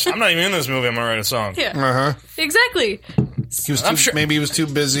 I'm not even in this movie. I'm gonna write a song. Yeah, Uh-huh. exactly. He was too, maybe he was too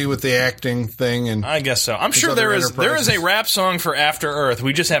busy with the acting thing. And I guess so. I'm sure other there is enterprises. a rap song for After Earth.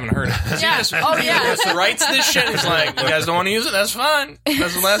 We just haven't heard it. Yeah. Oh He yeah. just writes this shit. He's like, you guys don't want to use it? That's fine.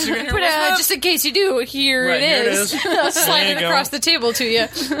 That's the last you're gonna hear. But Will Smith. just in case you do, here Right, it here it is. is. I'll slide There it you go. across the table to you.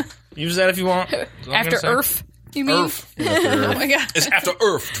 Use that if you want. That's all I'm After gonna say. Earth, you mean? Earth. Oh my god. It's After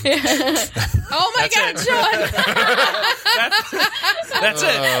Earth. Oh my god, it. John. That's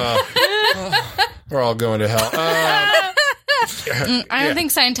it. we're all going to hell. I don't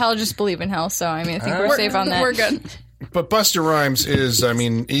think Scientologists believe in hell, so I mean, I think we're safe on that. We're good. But Busta Rhymes is, I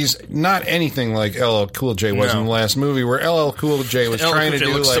mean, he's not anything like LL Cool J was No. in the last movie, where LL Cool J was LL trying Cool to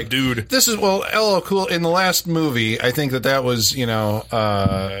J do looks like subdued. this is LL Cool in the last movie. I think that was him.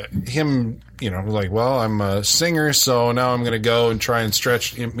 Like, well, I'm a singer, so now I'm going to go and try and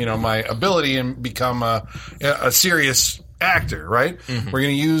stretch my ability and become a serious actor, right? Mm-hmm. We're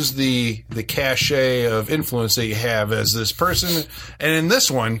going to use the cachet of influence that you have as this person, and in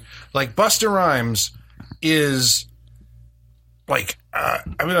this one, like Busta Rhymes is. Like,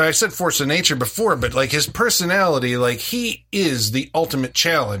 I said force of nature before, but like his personality, like he is the ultimate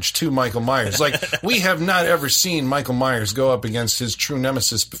challenge to Michael Myers. Like we have not ever seen Michael Myers go up against his true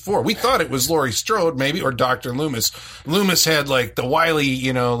nemesis before. We thought it was Laurie Strode maybe, or Dr. Loomis. Loomis had like the wily,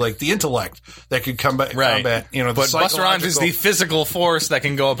 like the intellect that could combat, Right. the But Busta Rhymes is psychological- the physical force that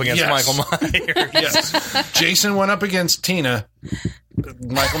can go up against Yes. Michael Myers. Yes. Jason went up against Tina.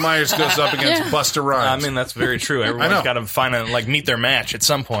 Michael Myers goes up against Busta I Rhymes. mean, that's very true. Everyone's know. got to meet their match at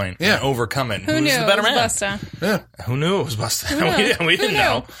some point. Yeah. And overcome it. Who Who's knew the better it was man? Busta? Yeah. Who knew it was Busta? we didn't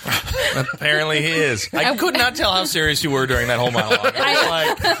know. Apparently he is. I could not tell how serious you were during that whole monologue. I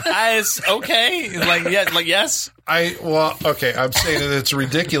was like, it's okay. Yes. Okay, I'm saying that it's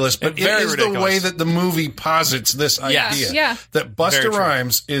ridiculous, but it Very is ridiculous. the way that the movie posits this Yes. idea. Yeah. That Very Busta true.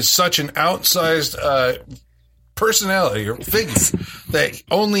 Rhymes is such an outsized personality or figure that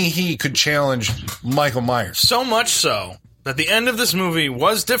only he could challenge Michael Myers. So much so that the end of this movie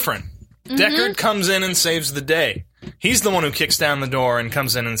was different. Deckard comes in and saves the day. He's the one who kicks down the door and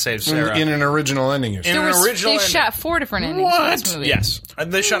comes in and saves Sarah. In an original ending. You're saying. In an original They ending. shot 4 different endings for this movie. Yes.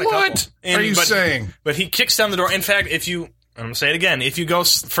 They shot a What couple. are you saying? But he kicks down the door. In fact, I'm going to say it again, if you go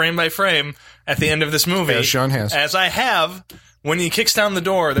frame by frame at the end of this movie, As Sean has. as I have, when he kicks down the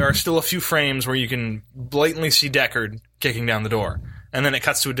door, there are still a few frames where you can blatantly see Deckard kicking down the door. And then it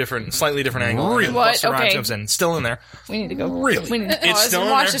cuts to a slightly different angle. Really? And What? Busta Rhymes Okay. comes in. Still in there. We need to go. Really? We need to It's pause still and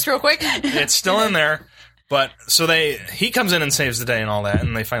in watch there. this real quick. It's still in there. But so he comes in and saves the day and all that,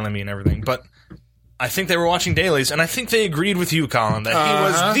 and they finally meet and everything. But I think they were watching dailies, and I think they agreed with you, Colin, that he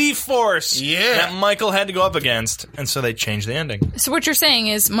was the force that Michael had to go up against, and so they changed the ending. So what you're saying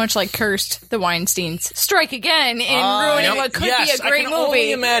is, much like Cursed, the Weinsteins strike again in ruining what could be a great I can only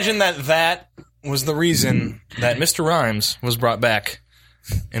movie. imagine that was the reason that Mr. Rhymes was brought back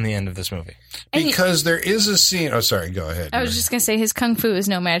in the end of this movie. Because there is a scene. Oh, sorry. Go ahead. I was just gonna say his kung fu is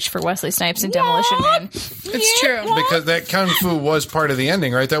no match for Wesley Snipes in Demolition Man. It's true. Because that kung fu was part of the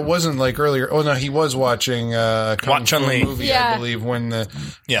ending, right? That wasn't like earlier. Oh no, he was watching kung fu Chun-Li. movie, Yeah. I believe. When the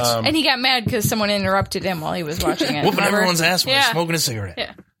Yes. And he got mad because someone interrupted him while he was watching it. Whooping remember? everyone's ass while he's Yeah. smoking a cigarette.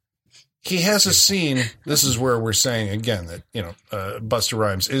 Yeah. he has a scene. This is where we're saying again that Busta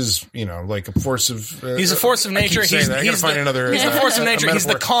Rhymes is like a force of. He's a force of nature. He's I gotta find another. He's a force of nature. He's the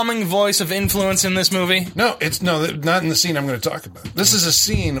metaphor. calming voice of influence in this movie. No, not in the scene I'm going to talk about. This is a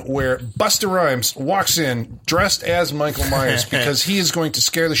scene where Busta Rhymes walks in dressed as Michael Myers because he is going to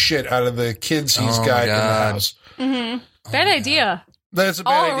scare the shit out of the kids he's got in the God. house. Bad idea. That's a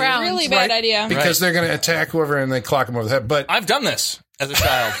bad All idea. around. Really bad idea. Because they're going to attack whoever and they clock them over the head. But I've done this as a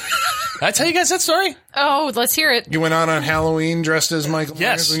child. Did I tell you guys that story? Oh, let's hear it. you went out on Halloween dressed as Michael Myers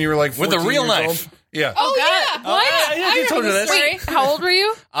Yes. when you were like 14 With a real years knife. old? Yeah. Oh, God. yeah. What? Yeah, I told you this. Wait, how old were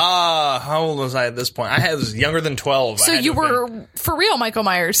you? How old was I at this point? I was younger than 12. So you were for real Michael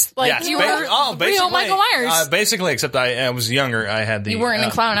Myers. Like Yes, you were basically, real Michael Myers. Basically, except I was younger. I had the you weren't in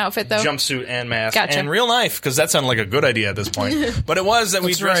a clown outfit though. jumpsuit and mask Gotcha. and real knife, because that sounded like a good idea at this point. But it was that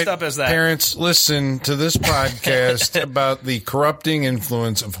we That's dressed right. up as that. Parents, listen to this podcast about the corrupting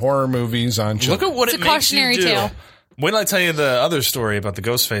influence of horror movies on Look children. at what It's it a makes you cautionary do. tale. Wait till I tell you the other story about the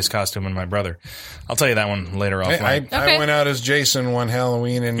Ghostface costume and my brother. I'll tell you that one later off. I Okay. went out as Jason one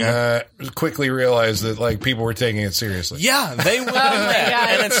Halloween and quickly realized that like people were taking it seriously. Yeah, they would have been mad. God.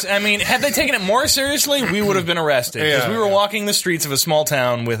 And it's, I mean, had they taken it more seriously, we would have been arrested. Because Yeah. we were walking the streets of a small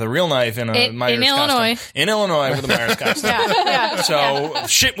town with a real knife and a Myers in Illinois. costume. In Illinois with a Myers costume. Yeah. So,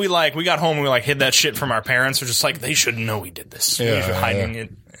 shit we got home and we hid that shit from our parents. We're just like, they shouldn't know we did this. We Yeah, were hiding it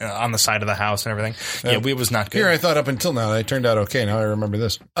on the side of the house and everything. It was not good. Here I thought up until now that turned out okay. Now I remember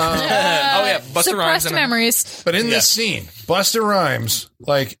this. oh, yeah, Busta Rhymes. Suppressed memories. But in Yeah. this scene, Busta Rhymes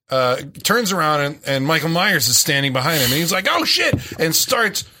turns around and Michael Myers is standing behind him and he's like, "Oh shit!" and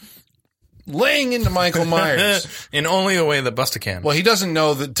starts laying into Michael Myers. In only a way that Busta can. Well, he doesn't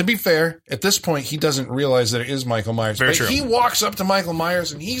know that. To be fair, at this point, he doesn't realize that it is Michael Myers. Very but true. he walks up to Michael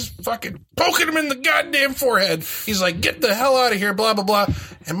Myers and he's fucking poking him in the goddamn forehead. He's like, "Get the hell out of here!" Blah blah blah.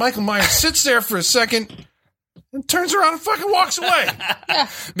 And Michael Myers sits there for a second and turns around and fucking walks away.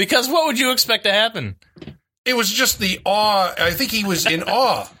 Because what would you expect to happen? It was just the awe. I think he was in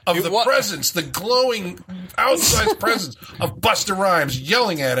awe of the What? presence, the glowing, outsized presence of Busta Rhymes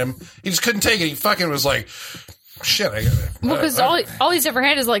yelling at him. He just couldn't take it. He fucking was like, shit. Well, because all he's ever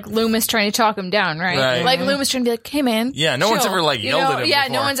had is like Loomis trying to talk him down, right? Right. Like Loomis trying to be like, "Hey, man." Yeah, no one's chill." ever, like, You yelled know? at him Yeah,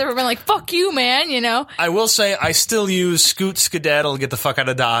 before. no one's ever been like, "Fuck you, man." You know. I will say I still use scoot, skedaddle, get the fuck out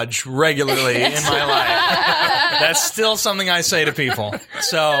of Dodge regularly in my life. That's still something I say to people.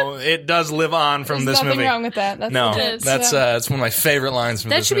 So it does live on from There's this nothing movie. wrong with that. That's No, legit. that's it's one of my favorite lines from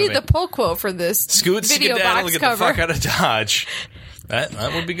That this should movie. be the pull quote for this scoot, video skedaddle, box get cover. the fuck out of Dodge.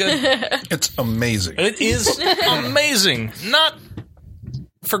 That would be good. It's amazing. It is amazing. Not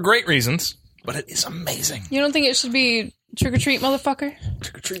for great reasons, but it is amazing. You don't think it should be trick or treat, motherfucker?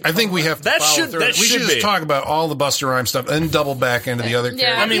 I think we have to That follow should- through. that we should should just be. talk about all the Busta Rhymes stuff and then double back into the other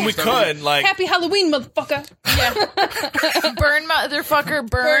characters. I mean, we could, like... Happy Halloween, motherfucker. Burn, motherfucker,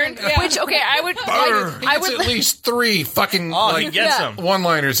 burn. Burn, yeah. Which okay, I would. He I gets would. at least 3 fucking Oh, he gets Yeah. them.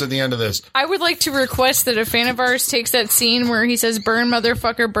 one-liners at the end of this. I would like to request that a fan of ours takes that scene where he says "burn,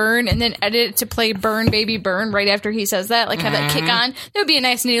 motherfucker, burn," and then edit it to play "burn, baby, burn" right after he says that. Like have that kick on. That would be a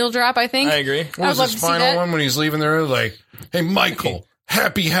nice needle drop. I think. I agree. What I would was love his to see final that. one when he's leaving there? Like, "Hey, Michael,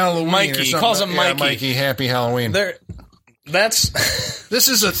 happy Halloween." Mikey. or He something. calls him Yeah, Mikey. Mikey, happy Halloween. That's... This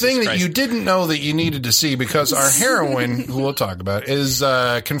is a thing that Christ. you didn't know that you needed to see because our heroine, who we'll talk about, is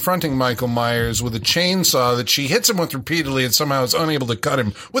confronting Michael Myers with a chainsaw that she hits him with repeatedly and somehow is unable to cut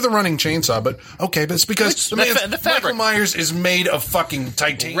him with a running chainsaw. But okay, but it's because the fabric. Michael Myers is made of fucking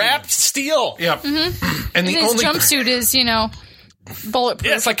titanium. wrapped steel. Yep. And the His only jumpsuit is, bulletproof.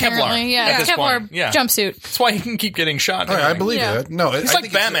 Yeah, it's like Kevlar apparently. Yeah, at this Kevlar point. Yeah. jumpsuit. That's why he can keep getting shot. and I everything. believe Yeah. it. No, It's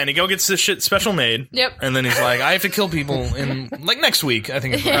like Batman. He go gets this shit special made. Yep. And then he's like, I have to kill people in like next week. I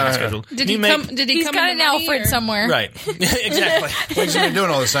think it's scheduled. Did he come? Did he He's come got in an the money, Alfred or- somewhere. Right. Exactly. What's he been doing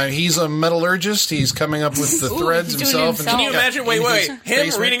all this time? He's a metallurgist. He's coming up with the threads he's doing it himself. himself. Can you imagine? Wait. Him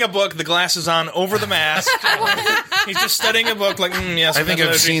basement. reading a book, the glasses on, over the mask. He's just studying a book. Like, yes. I think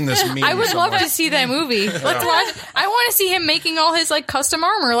I've seen this meme. I would somewhere. love to see that movie. Let's watch. I want to see him making all his custom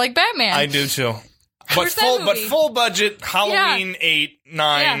armor like Batman. I do too. But Where's that movie? full budget Halloween 8,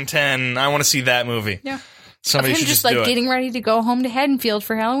 9, Yeah. 10. I want to see that movie. Yeah. Somebody Him should just do it. getting ready to go home to Haddonfield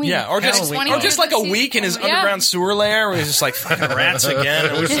for Halloween. Yeah, or just like a week in his Yeah. underground sewer lair where he's just like fucking rats again.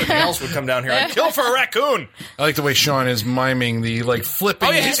 I wish something else would come down here. I'd kill for a raccoon. I like the way Sean is miming the flipping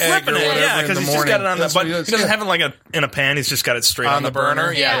Oh yeah, he's egg flipping or it. whatever Yeah, in because the he's just morning. got it on the. That's But what he does. doesn't Yeah. have it in a pan. He's just got it straight on the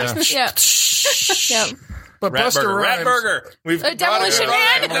burner. Yeah. Yeah. Yeah. Yeah. But Rat Busta burger. Rat Rhymes, burger. We've A Demolition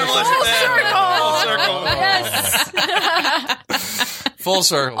Man. Demolition Full Man. circle. Full circle. Yes. Full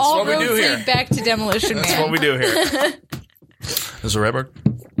circle. That's All what we do roads here. lead back to Demolition That's Man. what we do here. Is a rat burger?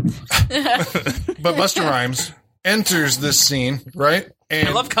 but Busta Rhymes enters this scene, right? And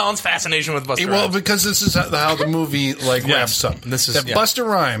I love Colin's fascination with Busta well, Rhymes. because this is how the movie wraps up. This is- that yeah. Busta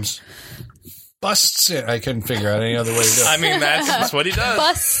Rhymes busts in. I couldn't figure out any other way to do it. I mean, that's what he does.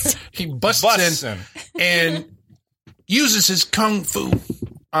 Bust. He busts Busts in and uses his kung fu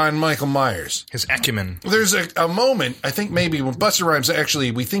on Michael Myers. His acumen. There's a moment, I think maybe when Busta Rhymes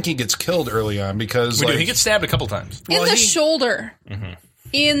actually, we think he gets killed early on because He gets stabbed a couple times. In the shoulder. Mm-hmm.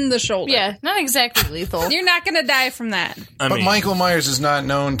 In the shoulder. Yeah, not exactly lethal. You're not going to die from that. But Michael Myers is not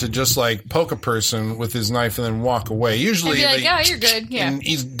known to just like poke a person with his knife and then walk away. Usually, I'd be like, you're good. Yeah. and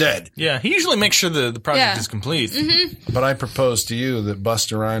he's dead. Yeah, he usually makes sure the project is complete. But I propose to you that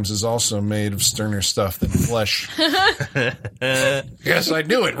Busta Rhymes is also made of sterner stuff than flesh. Yes, I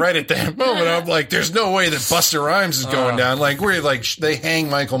knew it right at that moment. I'm like, there's no way that Busta Rhymes is going down. Like, we're like, they hang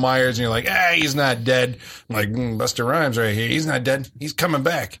Michael Myers and you're like, he's not dead. I'm like, Busta Rhymes right here. He's not dead. He's coming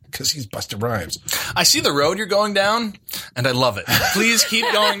back because he's Busta Rhymes. I see the road you're going down, and I love it. Please keep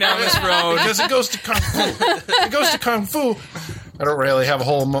going down this road. Because it goes to Kung Fu. It goes to Kung Fu. I don't really have a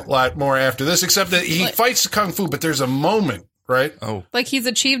whole lot more after this, except that he fights the Kung Fu, but there's a moment, right? Oh. Like he's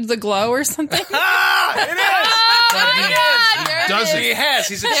achieved the glow or something. It is! Doesn't. He has.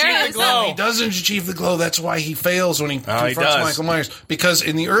 He's achieved the glow. He doesn't achieve the glow. That's why he fails when he confronts does. Michael Myers. Because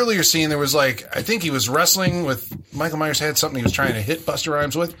in the earlier scene, there was like, I think he was wrestling with, Michael Myers had something he was trying to hit Busta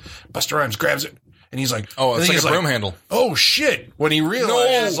Rhymes with. Busta Rhymes grabs it. And he's like, oh, it's like a broom handle. Oh shit! When he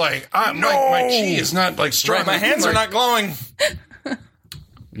realizes, my chi is not like strong. Right, my hands are not glowing.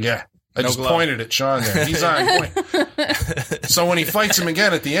 Yeah, I just glow. pointed at Sean there. He's on point. So when he fights him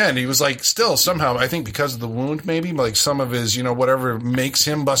again at the end, he was like, still somehow, I think because of the wound, maybe like some of his, whatever makes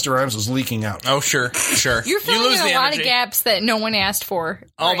him Busta Rhymes was leaking out. Oh, sure. You're filling in a lot of gaps that no one asked for.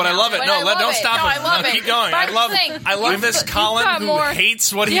 Oh, but I love it. Don't stop no, it. I love it. Keep going. I love this Colin who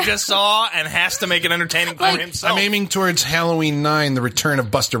hates what he just saw and has to make it entertaining for himself. I'm aiming towards Halloween 9, the return of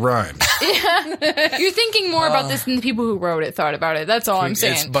Busta Rhymes. You're thinking more about this than the people who wrote it thought about it. That's all I'm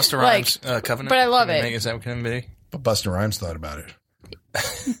saying. It's Busta Rhymes Covenant. But I love it. Is that what it can be? But Busta Rhymes thought about it.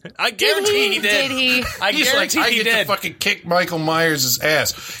 I guarantee he did. Did he? I guarantee he get did. to fucking kick Michael Myers'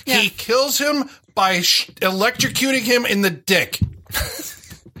 ass. Yeah. He kills him by electrocuting him in the dick.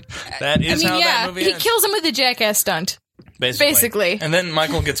 That is how that movie ends. He kills him with a jackass stunt. Basically. And then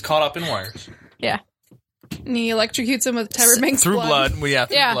Michael gets caught up in wires. Yeah. And he electrocutes him with Tyra Banks' through blood. blood.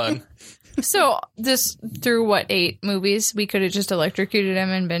 Through blood. So this through 8 movies, we could have just electrocuted him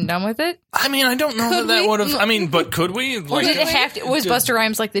and been done with it. I mean, I don't know that would have. I mean, but could we? Or did it have to? Was Busta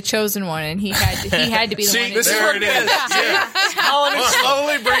Rhymes like the chosen one, and he had to be the one? This is where it is. Colin is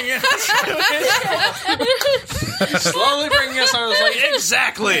slowly bringing us. I was like,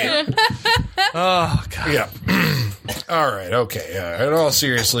 exactly. Oh God. Yeah. All right. Okay. In all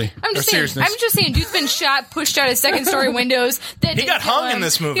seriously, I'm just saying, dude's been shot, pushed out of second-story windows. He got hung in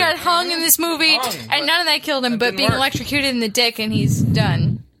this movie. He got hung in this movie, and none of that killed him. But being electrocuted in the dick, and he's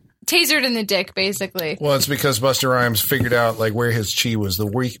done. Tasered in the dick, basically. Well, it's because Busta Rhymes figured out like where his chi was the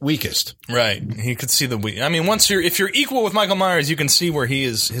weakest. Right. He could see the weak. I mean, if you're equal with Michael Myers, you can see where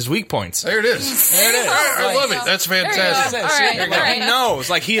his weak points. There it is. There it is. I love it. That's fantastic. All right. He knows.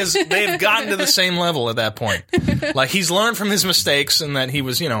 Like they've gotten to the same level at that point. Like he's learned from his mistakes, and that he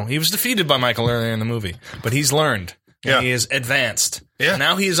was defeated by Michael earlier in the movie, but he's learned. Yeah. He is advanced. Yeah.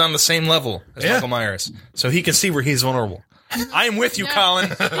 Now he is on the same level as Michael Myers, so he can see where he's vulnerable. I am with you,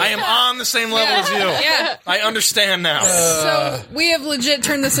 Colin. I am on the same level as you. Yeah. I understand now. So we have legit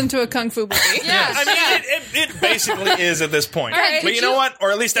turned this into a kung fu movie. Yeah. I mean, it basically is at this point. Right, but you know what?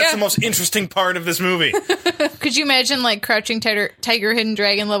 Or at least that's the most interesting part of this movie. Could you imagine like Crouching Tiger, Hidden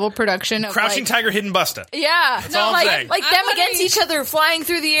Dragon level production? Of, Crouching Tiger, Hidden Busta. Yeah. all I'm saying. Like them against each other, flying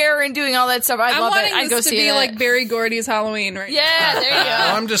through the air and doing all that stuff. I love it. I'd go see it. that. Like Barry Gordy's Halloween, right? Yeah, there you go.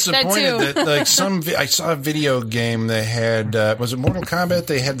 Well, I'm disappointed that like I saw a video game that had was it Mortal Kombat?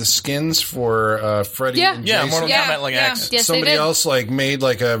 They had the skins for Freddy. Yeah. And Yeah, Jason. Mortal Kombat like X. Yes, Somebody they did. else like made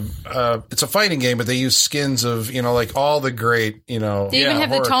like it's a fighting game, but they use skins of like all the great They even have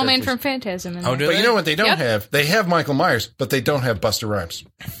the horror tall man characters. from Phantasm. In Oh, there. do But they? you know what they don't Yep. have? They have Michael Myers, but they don't have Busta Rhymes.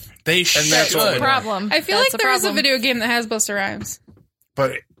 They that's should. what the problem. I feel That's like the there is a problem. video game that has Busta Rhymes.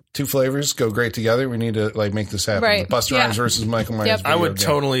 But two flavors go great together. We need to like make this happen. Right. Busta Rhymes versus Michael Myers. Yep. video I would game.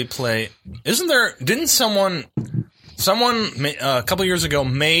 totally play. Didn't someone a couple years ago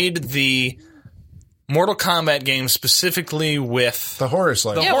made the Mortal Kombat game specifically with the horror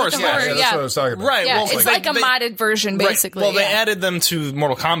slide. The horror with the slide. horror, That's yeah. what I was talking about. Right. Yeah, well, it's they- like a they- modded version, right. basically. Well, they yeah. added them to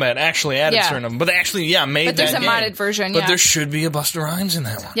Mortal Kombat. Actually, added Yeah. certain of them, but they actually, made But there's that a game. modded version, But yeah. there should be a Busta Rhymes in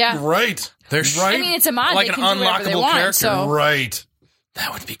that one. Yeah. Right. There's right. I mean, it's a mod. Like they an can do whatever they unlockable want, character. So. Right.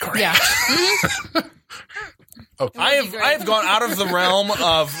 That would be great. Yeah. Okay. I have gone out of the realm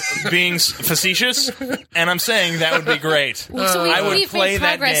of being facetious, and I'm saying that would be great. So I would we've play made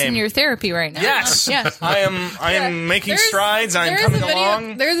that progress game. in your therapy right now. Yes, Yeah. I am making strides. I'm coming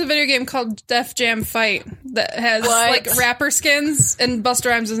along. There's a video game called Def Jam Fight that has What? like rapper skins, and Busta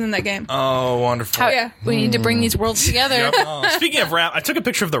Rhymes is in that game. Oh, wonderful! Yeah. We need to bring these worlds together. Speaking of rap, I took a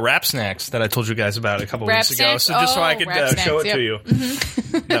picture of the rap snacks that I told you guys about a couple Rap weeks ago, snacks? so just so I Oh, could rap show it snacks, to you.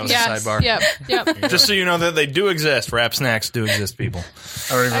 That was a Yes. sidebar. Yep. Just so you know that they do exist. Rap snacks do exist, people.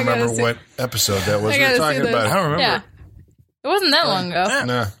 I don't even I gotta remember see- what episode that was I we were gotta see talking this. about. I don't remember. Yeah. It wasn't that long ago.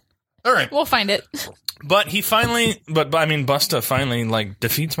 Nah. All right. We'll find it. But he finally, Busta finally like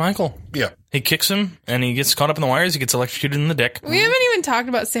defeats Michael. Yeah. He kicks him, and he gets caught up in the wires. He gets electrocuted in the dick. We haven't even talked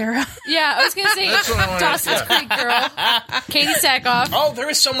about Sarah. Yeah, I was going to say what I wanted- Dawson's Creek girl. Katie Sackhoff. Oh, there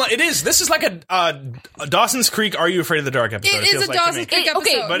is so much. It is. This is like a Dawson's Creek. Are you afraid of the dark episode? It is feels a like to me. Dawson's Creek episode.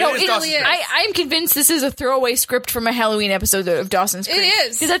 Okay, But no, it is it Dawson's really is. Creek. I'm convinced this is a throwaway script from a Halloween episode of Dawson's Creek. It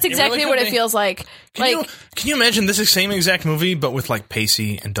is. Because that's exactly really what could it be. feels like. Can you imagine this same exact movie, but with like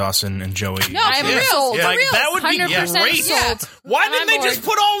Pacey and Dawson and Joey? No, I'm for real. sold. For Like real. that would be 100% great. sold. Why I'm didn't they on just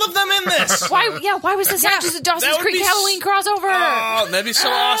board. put all of them in this? Why was this not just a Dawson's That would Creek be Halloween crossover? Oh, that'd be so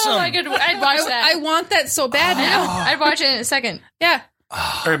awesome. I'd watch that. I want that so bad now. I'd watch it in a second. Yeah.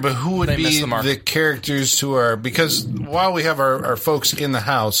 All right, but who would They missed be the mark. the characters who are, because while we have our folks in the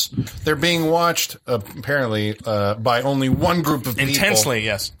house, they're being watched apparently by only one group of people Intensely,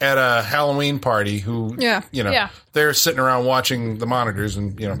 yes. at a Halloween party who, Yeah. Yeah. they're sitting around watching the monitors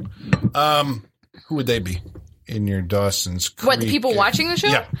and, who would they be in your Dawson's Creek? What, the people watching the show?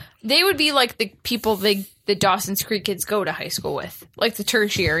 Yeah. They would be like the people the Dawson's Creek kids go to high school with. Like the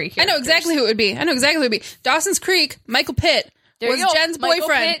tertiary I know characters. exactly who it would be. Dawson's Creek, Michael Pitt There was you go. Jen's Michael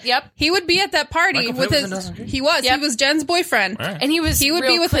boyfriend. Pitt, yep. He would be at that party Michael with Pitt was in his. Dawson's Creek? He was. Yep. He was Jen's boyfriend. And he would would real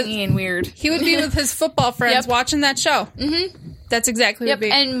be with his- clingy and weird. He would be with his football friends Yep. watching that show. Mm-hmm. That's exactly who it Yep, would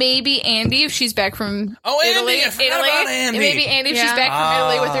be. and maybe Andy if she's back from Oh, Andy, Italy. I forgot about Andy. And maybe Andy if she's Yeah. back from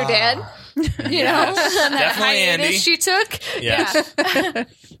Italy with her dad. You know, on that Definitely hiatus Andy. she took. Yes.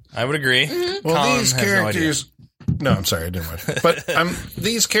 I would agree. Well, Colin these has no idea. characters. No, I'm sorry, I didn't watch it. But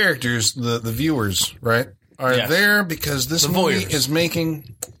these characters, the viewers, right, are Yes. there because this The movie voyeurs. is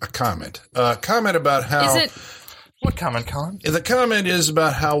making a comment. A comment about how. Is it? What comment, Colin? The comment is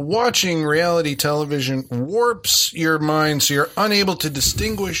about how watching reality television warps your mind so you're unable to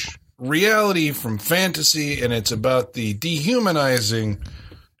distinguish reality from fantasy, and it's about the dehumanizing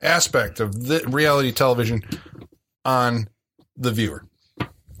aspect of the reality television on the viewer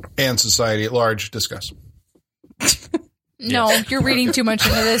and society at large. Discuss. No, you're reading too much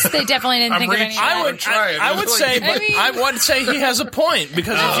into this. They definitely didn't I'm think of any of reaching. that. I would try it. I would say, I but I would say he has a point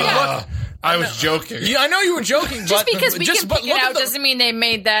because if you look, I was joking. yeah, I know you were joking, Just but because we can but pick it look at out the- doesn't mean they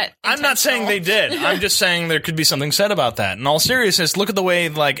made that. I'm not saying they did. I'm just saying there could be something said about that. In all seriousness, look at the way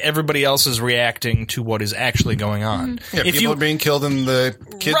like everybody else is reacting to what is actually going on. Yeah, If people you are being killed and the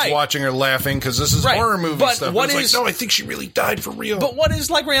kids Right. watching are laughing because this is Right. horror movie But stuff. what It's is- like, no, I think she really died for real. But what is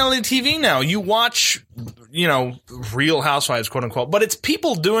like reality TV now? You watch, Real Housewives, quote unquote, but it's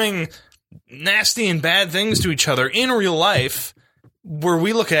people doing nasty and bad things to each other in real life where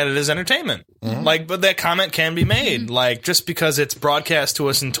we look at it as entertainment. Like, but that comment can be made. Like, just because it's broadcast to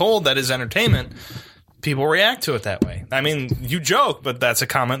us and told that is entertainment, people react to it that way. I mean, you joke, but that's a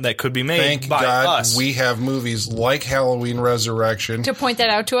comment that could be made Thank by God us. we have movies like Halloween Resurrection. To point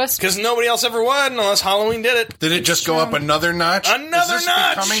that out to us. Because nobody else ever would unless Halloween did it. Did it just go up another notch? Another is this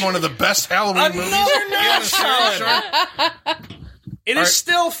notch! becoming one of the best Halloween movies? Another in notch, the series? Colin. It is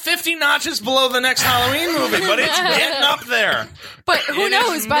still 50 notches below the next Halloween movie, but it's getting up there. But who It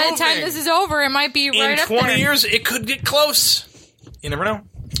knows? is By the time moving. this is over, it might be In right up 20 there. years, it could get close. You never know.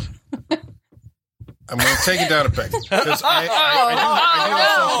 I'm going to take it down a peg because I do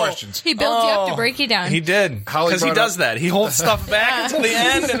have some questions. He built you up to break you down. He did. Holly Because he brought does up- that. He holds stuff back until the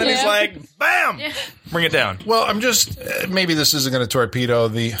end, and then he's Yeah. like, bam! Bring it down. Well, I'm just maybe this isn't going to torpedo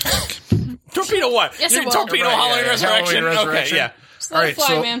the. Torpedo what? Yes, You it will. torpedo Right, Halloween yeah, Resurrection? Halloween Resurrection. Okay, yeah. Just let it fly,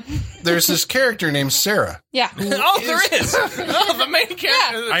 so man. there's this character named Sarah. Yeah. Oh, there is. Oh, the main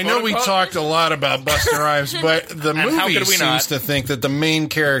character. I know we quote-unquote. talked a lot about Busta Rhymes, but the how movie could we seems not? to think that the main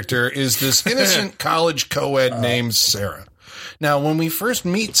character is this innocent college co-ed named Sarah. Now, when we first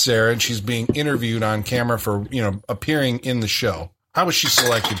meet Sarah and she's being interviewed on camera for, appearing in the show, how was she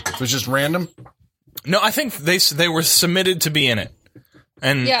selected? It was just random? No, I think they were submitted to be in it.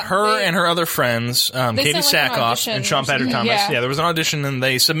 And Yeah, her they- and her other friends, Katie sent, like, an Sackhoff audition and or Sean Patrick something. Thomas. Yeah. Yeah, there was an audition, and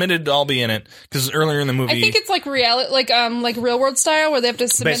they submitted to all be in it because earlier in the movie, I think it's like reality, like Real World style, where they have to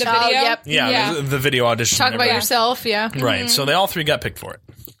submit Basically. a video. Oh, yep. yeah, the video audition. Talk and about everything. yourself, yeah. Right. So they all three got picked for it.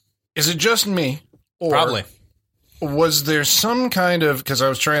 Is it just me? Or Probably. Was there some kind of, because I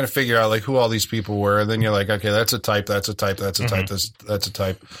was trying to figure out like who all these people were, and then you're like, okay, that's a type, that's a type, that's a type, that's a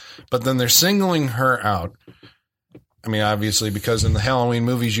type, but then they're singling her out. I mean, obviously, because in the Halloween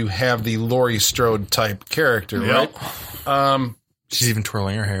movies you have the Laurie Strode type character, right? She's even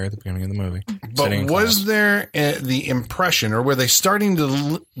twirling her hair at the beginning of the movie. But was there the impression, or were they starting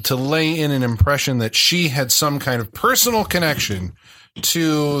to lay in an impression that she had some kind of personal connection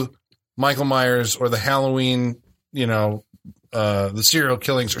to Michael Myers or the Halloween, the serial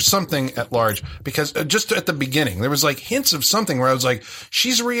killings or something at large? Because just at the beginning, there was like hints of something where I was like,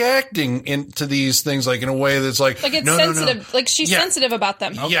 she's reacting to these things like in a way that's like it's sensitive. No. Like she's sensitive about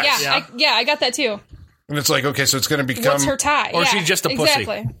them. Okay. Yes. Yeah, I got that too. And it's like, okay, so it's going to become... What's her tie? Or she's just a pussy.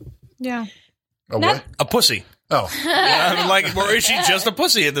 Exactly. Yeah. What? A pussy. Oh. Or is she just a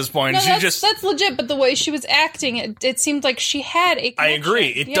pussy at this point? No, that's legit, but the way she was acting, it seemed like she had a connection. I agree.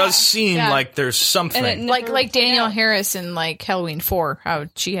 It does seem like there's something. Like Danielle Harris in like Halloween 4, how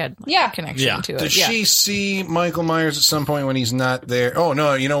she had a connection to it. Did she see Michael Myers at some point when he's not there? Oh,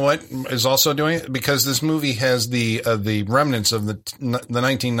 no, you know what is also doing it? Because this movie has the remnants of the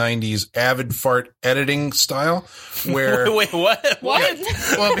 1990s avid fart editing style where... Wait, what?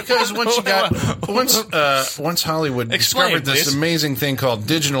 Well, because once Hollywood discovered this amazing thing called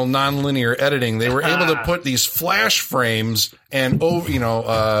digital nonlinear editing, they were able to put these flash frames and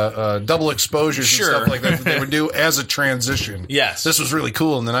double exposures and stuff like that they would do as a transition. Yes, this was really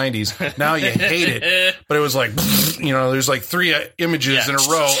cool in the 90s. Now you hate it, but it was like there's like 3 images in a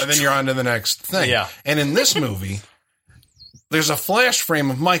row, and then you're on to the next thing. Yeah, and in this movie, there's a flash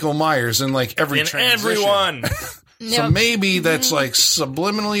frame of Michael Myers in like every transition. Everyone. So maybe that's like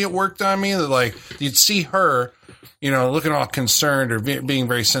subliminally it worked on me that like you'd see her, looking all concerned or being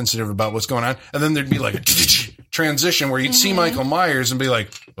very sensitive about what's going on. And then there'd be like a transition where you'd see Michael Myers and be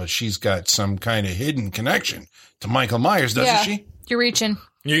like, well, she's got some kind of hidden connection to Michael Myers, doesn't she? You're reaching.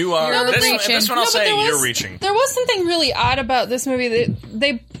 You are. That's what I'll say. You're reaching. There was something really odd about this movie that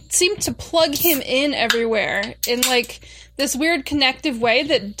they seemed to plug him in everywhere in like this weird connective way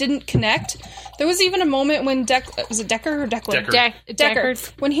that didn't connect. There was even a moment when was it Decker or Declan? Decker.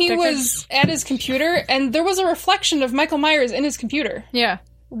 When he was at his computer and there was a reflection of Michael Myers in his computer. Yeah.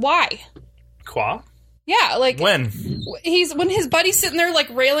 Why? Qua? Yeah, like when his buddy's sitting there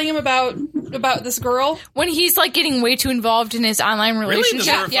like railing him about this girl. When he's like getting way too involved in his online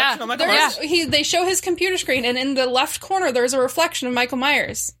relationship. Really? They show his computer screen and in the left corner there's a reflection of Michael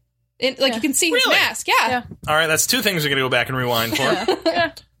Myers. You can see his mask. Yeah. All right, that's 2 things we're gonna go back and rewind for.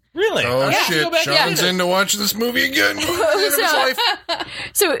 Yeah. Really? Oh, shit. Sean's in to watch this movie again.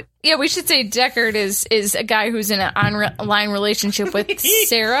 So, we should say Deckard is a guy who's in an online relationship with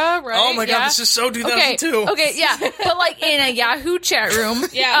Sarah, right? Oh, my God. This is so 2002. Okay, yeah. But, like, in a Yahoo chat room,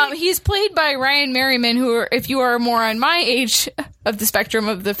 he's played by Ryan Merriman, who, if you are more on my age of the spectrum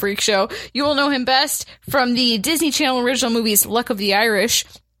of the Freak Show, you will know him best from the Disney Channel original movies Luck of the Irish,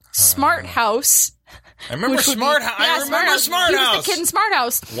 Smart House... I remember Smart House. I remember Smart House. He was the kid in Smart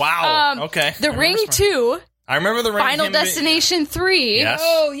House. Wow. Okay. The Ring 2. I remember the Ring. Final Destination 3. Yes.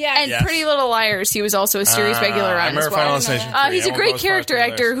 Oh, yeah. And Pretty Little Liars. He was also a series regular on I remember as well. Final Destination 3. He's a great character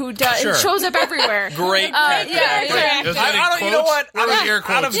actor who shows up everywhere. Great character actor. You know what?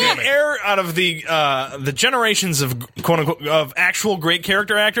 Out of the generations of quote unquote of actual great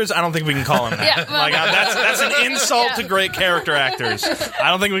character actors, I don't think we can call him that. That's an insult to great character actors. I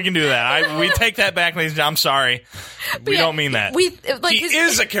don't think we can do that. We take that back, ladies and gentlemen. I'm sorry. We don't mean that. He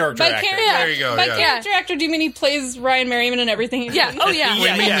is a character actor. There you go. By character actor, do you mean he plays Ryan Merriman and everything? Yeah. Oh, yeah.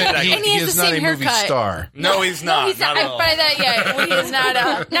 And he is not a movie star. No, he's not. No, he's not. By that, he is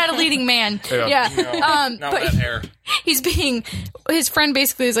not a leading man. Yeah. Not that hair. His friend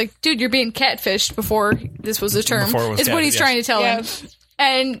basically is like, dude, you're being catfished before this was a term. Is what he's trying to tell him.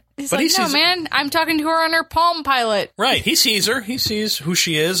 And he's no, man, I'm talking to her on her Palm Pilot. Right. He sees her. He sees who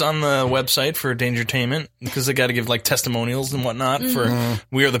she is on the website for Dangertainment because they got to give like testimonials and whatnot for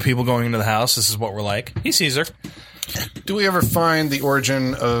we are the people going into the house. This is what we're like. He sees her. Do we ever find the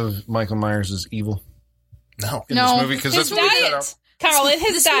origin of Michael Myers as evil? No. In this movie? Because his diet. Carl, his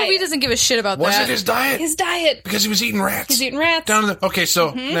this diet. movie doesn't give a shit about that. Was it his diet? His diet. Because he was eating rats. He's eating rats. Okay,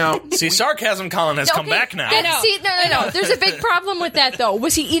 so now... See, sarcasm, Colin, has come back now. No. There's a big problem with that, though.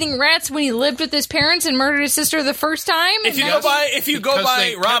 Was he eating rats when he lived with his parents and murdered his sister the first time? If you go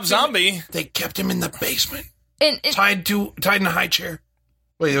by Rob Zombie... They kept him in the basement. And tied in a high chair.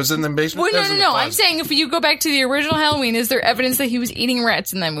 Wait, it was in the basement? Well, no. I'm saying if you go back to the original Halloween, is there evidence that he was eating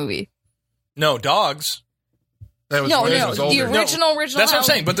rats in that movie? No, dogs. That was No, when he no, was the older. original. That's what I'm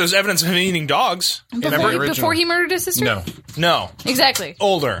saying. But there's evidence of him eating dogs. Before he murdered his sister? No. No. Exactly.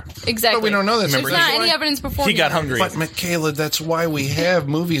 Older. Exactly. But we don't know that. There's not any evidence before He got murdered. hungry. But Michaela, that's why we have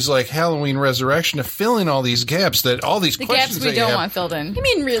movies like Halloween Resurrection to fill in all these gaps. That all these The questions gaps we that you don't have. want filled in. I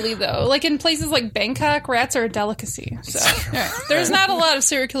mean, really though, like in places like Bangkok, rats are a delicacy. So there's not a lot of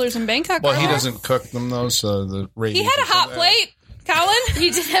serial killers in Bangkok. Well, are he there? doesn't cook them though, so the He had a hot plate, Colin.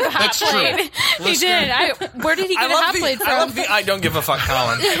 He did have a hot plate. He did. Where did he get a hot plate from? I love the I don't give a fuck,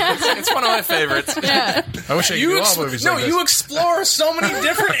 Colin. It's one of my favorients. Yeah. I wish I could do all movies like this. you explore so many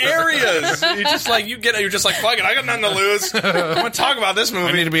different areas. You're just like you're just like fuck it. I got nothing to lose. I'm gonna talk about this movie.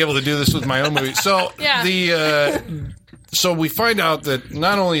 I need to be able to do this with my own movie. So Yeah. so we find out that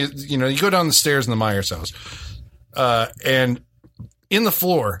not only you go down the stairs in the Myers house, and in the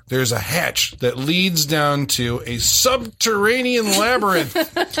floor there's a hatch that leads down to a subterranean labyrinth.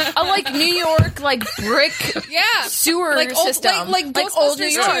 Like New York, like brick sewer Like old- system, like old Ghostbusters New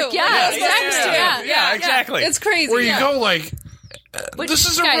York. too. Yeah, Yeah, exactly. It's crazy. Where you go like Which, this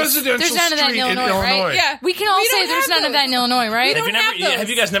is a guys, residential there's none of that in street in Illinois, right? Illinois. Yeah, We can all We say don't there's have none of that in those. Illinois, right? don't have those. Have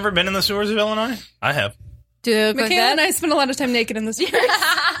you guys never been in the sewers of Illinois? I have. Do they look like Michaela that? and I spent a lot of time naked in this.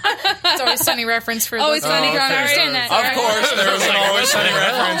 It's always Sunny reference for Always those Sunny, who don't sorry. understand that. Of course, there was an Always Sunny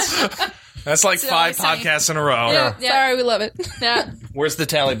reference. That's like 5 Always Sunny. podcasts in a row. Yeah. Sorry, we love it. Yeah. Where's the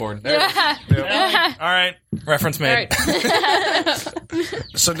tally board? There. Yeah. All right. Reference made.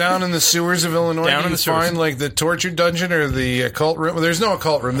 So down in the sewers of Illinois, Down in you the sewers. find like the torture dungeon or the occult room. Well, there's no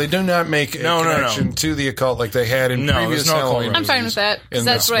occult room. They do not make a No. connection to the occult like they had in No, previous there's no occult Halloween room. I'm fine movies with that. 'Cause in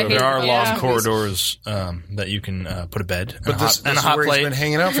that's this what I movie. hate. There are Yeah. loft corridors that you can put a bed and, This and a is hot where he's plate. been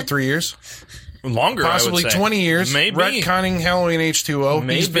hanging out for 3 years, Longer, possibly I would say. 20 years. Maybe. Retconning Halloween H2O.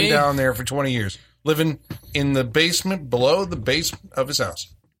 He's been Maybe. down there for 20 years, living in the basement below the basement of his house.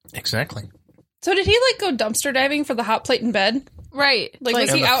 Exactly. So did he like go dumpster diving for the hot plate in bed? Right. Like was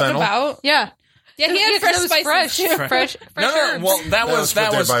And he the out and fennel? about? Yeah. Yeah, he had fresh it was spices fresh. too. Fresh No. herbs. Well, that was put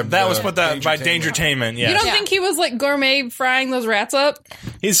put by by Dangertainment. Yeah. You don't Yeah. think he was like gourmet frying those rats up?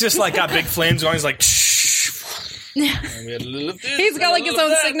 He's just like got big flames going. He's like. He's got like his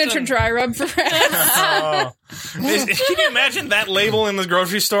own signature dry rub for rats. Can you imagine that label in the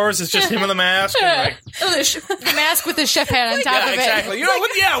grocery stores? It's just him with a mask. And like, Oh, the mask with the chef hat on top yeah, of it. exactly. You know,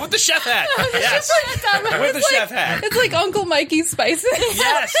 with the chef hat. Yes, with the chef hat. It's like Uncle Mikey's spices.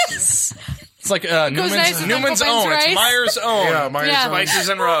 Yes. It's like nice Newman's, with Newman's Uncle Ben's own. It's rice. Meyer's own. Yeah, Myers Yeah. own. Spices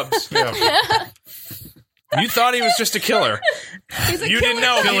and rubs. Yeah. You thought he was just a killer. He's a You didn't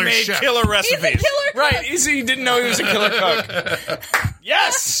know he Killer made chef. killer recipes. killer cook. Right. He didn't know he was a killer cook.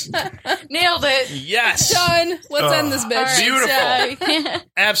 Yes. Nailed it. Yes. Done. Let's end this bitch. All right, Beautiful. so-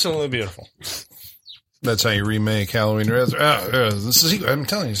 Absolutely beautiful. That's how you remake Halloween This is I'm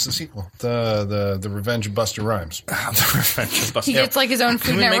telling you, it's the sequel. The Revenge of Buster Rhymes. The Revenge of Buster. He gets like his own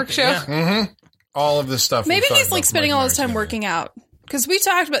Food we Network make- show. yeah. All of this stuff. Maybe we've he's talked like about spending Mike all his Myers time now. working out. Because we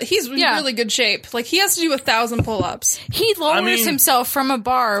talked about he's in Yeah. really good shape. Like he has to do 1,000 pull-ups. He lowers mean- himself from a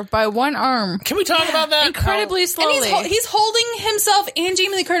bar by one arm. Can we talk about that? Incredibly And slowly. he's holding himself and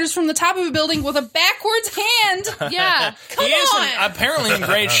Jamie Lee Curtis from the top of a building with a backwards hand. Yeah. Come He is on. apparently in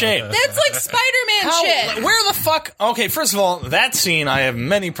great shape. That's like Spider-Man shit. Where the fuck? Okay, first of all, that scene I have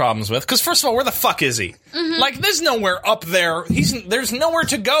many problems with. Because first of all, where the fuck is he? Like, there's nowhere up there. There's nowhere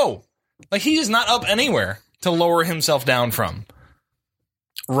to go. Like, he is not up anywhere to lower himself down from.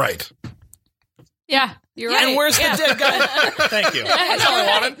 Right. Yeah. You're right. And where's Yeah. the dead guy? Thank you. That's all I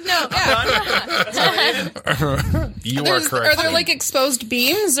wanted. No. You are Are correct. there like exposed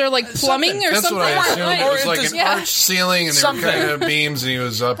beams or like plumbing or That's something? what I assumed. It was Or like just- an yeah. arched ceiling and there Something. were kind of beams and he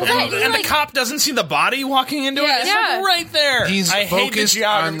was up above it. And the cop doesn't see the body walking into Yeah. it. It's Yeah. like right there. He's I hate the focused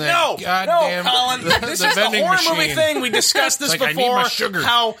geography. on the no, goddamn- Colin. the This is the vending horror movie machine. thing. We discussed this Like, I need before. my sugar.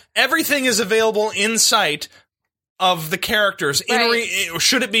 How everything is available in sight of the characters. Right.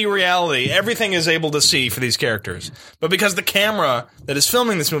 Should it be reality? Everything is able to see for these characters. But because the camera that is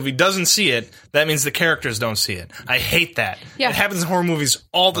filming this movie doesn't see it, that means the characters don't see it. I hate that. Yeah. It happens in horror movies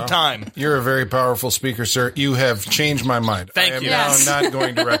all the time. You're a very powerful speaker, sir. You have changed my mind. Thank I am you. now Yes. not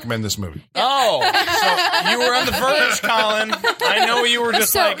going to recommend this movie. Oh, so you were on the verge, Colin. I know you were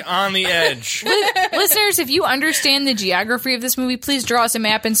just So- like on the edge. Listeners, if you understand the geography of this movie, please draw us a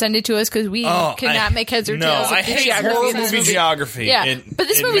map and send it to us because we cannot make heads or tails of I the hate geography horror of this movie geography. Yeah, but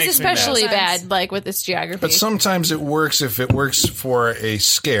this movie's makes me mad. especially Sense. bad, like with its geography. But sometimes it works if it works for a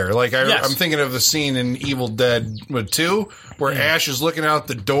scare. Like Yes. I'm thinking of the scene in Evil Dead 2 where Ash is looking out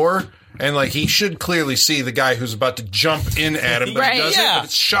the door And like he should clearly see the guy who's about to jump in at him, but Right. he doesn't. Yeah. But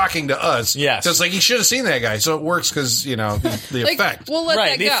it's shocking to us. Yes. Because like he should have seen that guy, so it works because the Like, effect. we'll let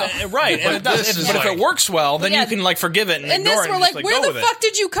Right, that go. right, and it does. this is But if like- it works well, then Yeah. you can like forgive it and And ignore this, it. we're And like, just, where go the with fuck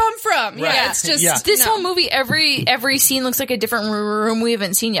did you come from? Right. Yeah, it's just Yeah. This no. whole movie, every scene looks like a different room we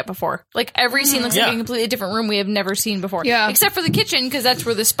haven't seen yet before. Like every scene looks like Yeah. a completely different room we have never seen before. Yeah. Except for the kitchen, because that's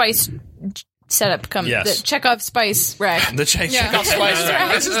where the spice setup comes. Yes. The Chekhov spice rack. The Chekhov spice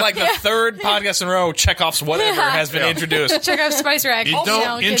rack. This is like the third podcast in a row Chekhov's whatever Yeah. has been introduced. Chekhov spice rack. You know,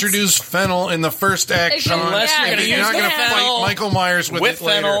 don't it's- introduce fennel in the first act, Sean. Unless you're Yeah, gonna You're use not going to fennel fight Michael Myers with it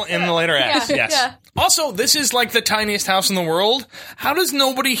later. fennel in the later acts. Yeah, Yes. yeah. Also, this is like the tiniest house in the world. How does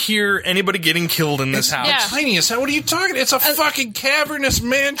nobody hear anybody getting killed in this house? Yeah. Tiniest. What are you talking? It's a fucking cavernous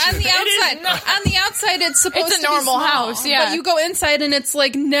mansion. On the outside, it's supposed It's a to be normal small, house, yeah. But you go inside and it's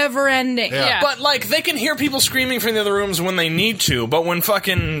like never ending. Yeah. Yeah. But like they can hear people screaming from the other rooms when they need to, but when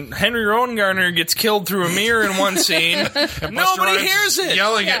fucking Henry Rodengartner gets killed through a mirror in one scene, Busta nobody Rhymes hears it.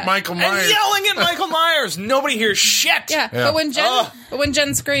 Yelling at Michael Myers. And yelling at Michael Myers. Nobody hears shit. Yeah. Yeah. But when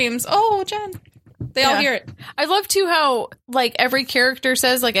Jen screams, "Oh, Jen," they all Yeah. hear it. I love too how like every character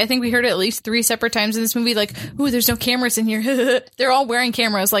says, like I think we heard it at least 3 separate times in this movie, like, ooh, there's no cameras in here. They're all wearing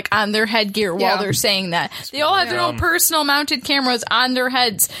cameras like on their headgear while Yeah. they're saying that. They all have their own personal mounted cameras on their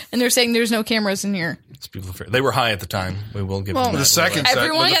heads, and they're saying there's no cameras in here. They were high at the time. We will give them that. The second set,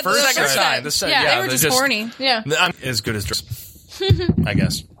 Everyone- but the yeah, the first second set. set. The second, Yeah, yeah, They were they're just horny. Yeah. I'm as good as dress, I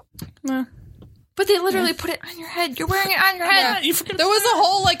guess. But they literally put it on your head. You're wearing it on your head. You forget There was a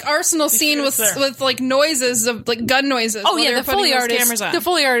whole like arsenal scene with there. with like noises of like gun noises. Oh while yeah, they were the Foley putting those artist. cameras on. The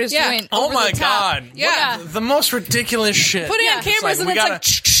Foley artist Yeah. went. Oh over my the top. god! Yeah. What the most ridiculous shit. Put it on cameras and we it's gotta,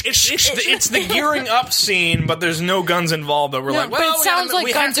 like it's the gearing up scene, but there's no guns involved. But we're like, but well, it we sounds gotta- like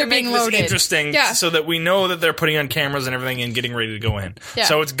we guns have to are being make this loaded. interesting, Yeah. so that we know that they're putting on cameras and everything and getting ready to go in. Yeah.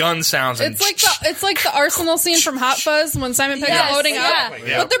 So it's gun sounds. And it's like the arsenal scene from Hot Fuzz when Simon Pegg's Yes, loading yeah. up,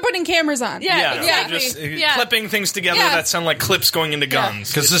 Yeah. but they're putting cameras on. Yeah, yeah, exactly. just Yeah. clipping things together Yeah. that sound like clips going into guns.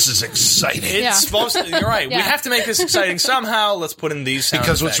 Because this is exciting. It's Yeah. supposed to. You're right. We Yeah. have to make this exciting somehow. Let's put in these sound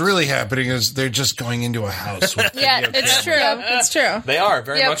Because what's effects. really happening is they're just going into a house. With Yeah, video It's cameras. true. It's true. They are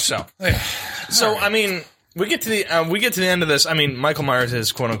very Yep. much so. So I mean, we get to the end of this. I mean, Michael Myers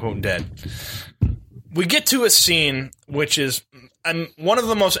is quote unquote dead. We get to a scene which is one of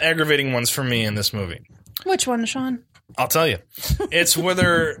the most aggravating ones for me in this movie. Which one, Sean? I'll tell you. It's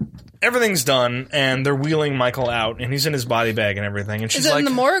where everything's done and they're wheeling Michael out and he's in his body bag and everything. And she's Is it like, in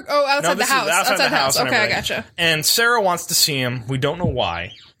the morgue? Oh, No, outside the this is house. outside the house. and Okay, I everything. gotcha. And Sarah wants to see him. We don't know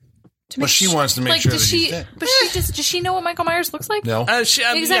why. But she wants to make Like, sure that does he's she? dead. But does she know what Michael Myers looks like? No. Yeah,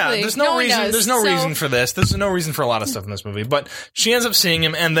 Exactly. there's No no one reason. does. There's no So- reason for this. There's no reason for a lot of stuff in this movie. But she ends up seeing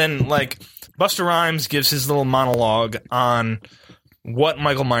him, and then like Busta Rhymes gives his little monologue on what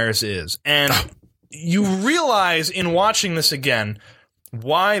Michael Myers is, and you realize in watching this again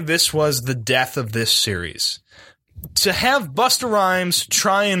why this was the death of this series. To have Busta Rhymes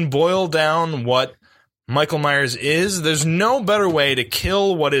try and boil down what Michael Myers is, there's no better way to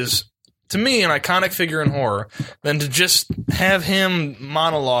kill what is, to me, an iconic figure in horror than to just have him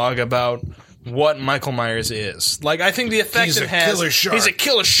monologue about what Michael Myers is. Like, I think the effect He's it a has... killer shark. He's a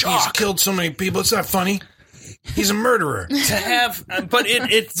killer He's shark. killed so many people. It's not funny. He's a murderer. To have... But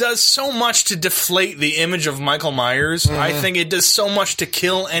it does so much to deflate the image of Michael Myers. I think it does so much to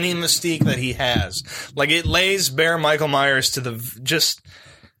kill any mystique that he has. Like, it lays bare Michael Myers to the... just...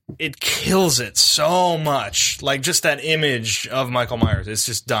 It kills it so much. Like, just that image of Michael Myers. It's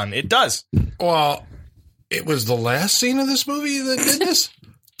just done. It does. Well, it was the last scene of this movie that did this?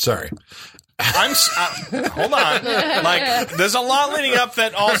 Sorry. Hold on. Like, there's a lot leading up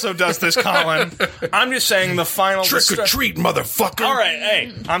that also does this, Colin. I'm just saying the final... Trick or treat, motherfucker. All right,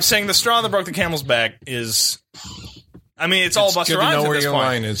 hey. I'm saying the straw that broke the camel's back is... I mean, it's all It's Busta good to Rhymes know at where this your point.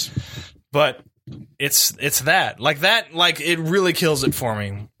 line is. But it's that. Like, it really kills it for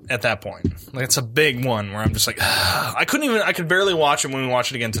me at that point. Like, it's a big one where I'm just like, I could barely watch it when we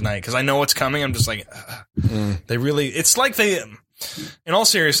watch it again tonight because I know what's coming. I'm just like, they really... It's like they... In all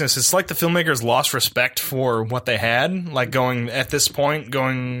seriousness, it's like the filmmakers lost respect for what they had. Like at this point,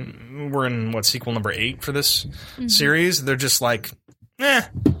 we're in sequel number 8 for this series. They're just like,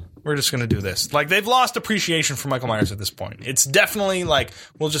 we're just going to do this. Like, they've lost appreciation for Michael Myers at this point. It's definitely like,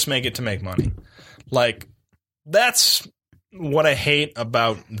 we'll just make it to make money. Like, that's what I hate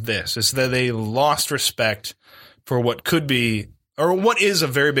about this, is that they lost respect for what could be, or what is a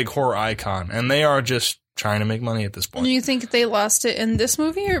very big horror icon. And they are just trying to make money at this point. Do you think they lost it in this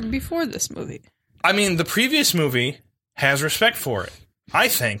movie or before this movie? I mean, the previous movie has respect for it, I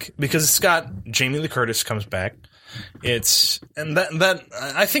think, because it's got Jamie Lee Curtis comes back. that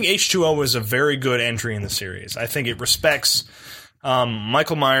I think H2O was a very good entry in the series. I think it respects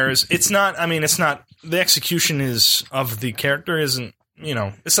Michael Myers. It's not the execution of the character isn't,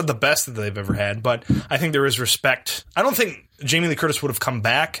 it's not the best that they've ever had, but I think there is respect. I don't think Jamie Lee Curtis would have come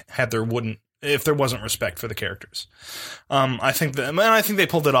back if there wasn't respect for the characters. I think they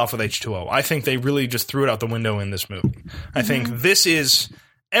pulled it off with H2O. I think they really just threw it out the window in this movie. I think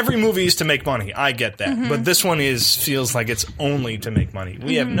every movie is to make money. I get that. But this one feels like it's only to make money.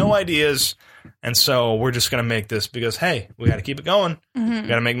 We have no ideas, and so we're just going to make this because, hey, we got to keep it going. We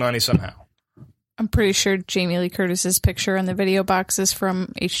got to make money somehow. I'm pretty sure Jamie Lee Curtis's picture on the video box is from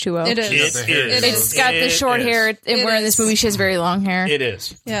H2O. It is. It's got the short hair, and where in this movie she has very long hair. It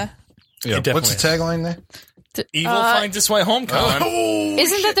is. Yeah. What's the tagline there? Evil finds its way home, Colin.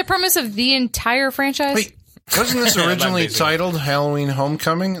 Isn't that the premise of the entire franchise? Wait, wasn't this originally titled Halloween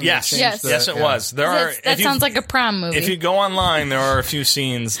Homecoming? Yes. Yes, it was. That sounds like a prom movie. If you go online, there are a few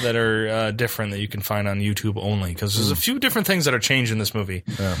scenes that are different that you can find on YouTube only, because there's a few different things that are changed in this movie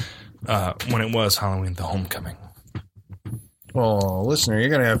when it was Halloween the Homecoming. Well, listener, you're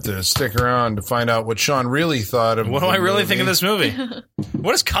going to have to stick around to find out what Sean really thought of What do I really think of this movie?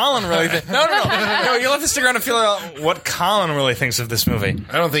 What does Colin really think? No, you'll have to stick around to feel out what Colin really thinks of this movie.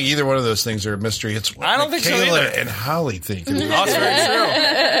 I don't think either one of those things are a mystery. It's what I don't think so Michaela either. and Holly think. Oh, it's very true.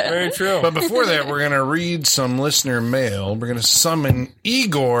 Very true. But before that, we're going to read some listener mail. We're going to summon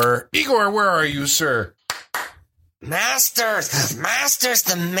Igor. Igor, where are you, sir? Masters,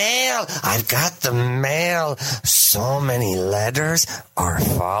 the mail. I've got the mail. So many letters. Our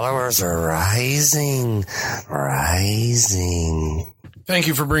followers are rising. Thank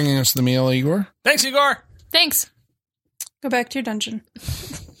you for bringing us the mail, Igor. Thanks, Igor. Thanks. Go back to your dungeon.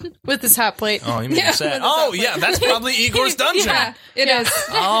 With this hot plate. Oh, you made me sad. Oh, yeah, that's probably Igor's dungeon. Yeah, it is.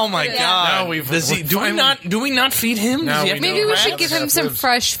 Oh my God! Now Do we not feed him? Now Does he have we to Maybe we eat should rats? give him some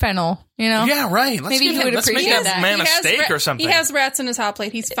fresh fennel, Yeah, right. Maybe he would let's make appreciate that that. man a He has steak or something. He has rats in his hot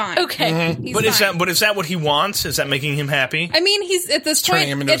plate. He's fine. Okay. He's But fine. is that what he wants? Is that making him happy? I mean, he's at this turning point.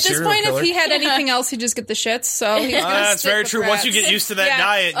 him into a At this serial point, killer. if he had anything else, he'd just get the shits. So he's gonna That's stick very with true. Once you rats. get used to that Yeah.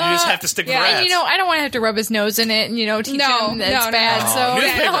 diet, you just have to stick with yeah. rats. And, I don't want to have to rub his nose in it and, teach him that it's bad. So,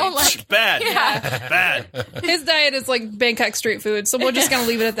 Newspaper, bad. Bad. His diet is like Bangkok street food, so we're just gonna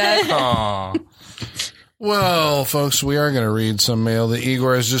leave it at that. Aw. Well, folks, we are going to read some mail that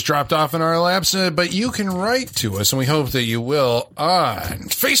Igor has just dropped off in our laps, but you can write to us, and we hope that you will on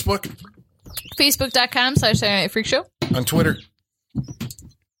Facebook, Facebook.com/Saturday Night Freak Show. on Twitter,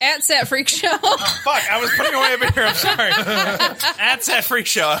 At Set Freak Show. Fuck, I was putting away a beer. I'm sorry. At Set Freak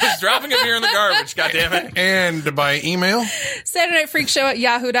Show. I was dropping a beer in the garbage. God damn it. and by email. Saturday Night Freak Show at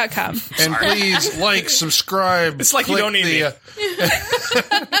yahoo.com. And please like, subscribe. It's like you click don't need me. Okay.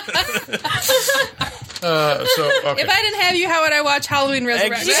 If I didn't have you, how would I watch Halloween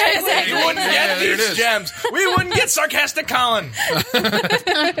Resurrection? Exactly. You wouldn't get there it these is. gems. We wouldn't get sarcastic Colin. All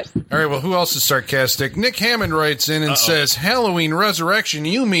right, well, who else is sarcastic? Nick Hammond writes in and says, Halloween Resurrection,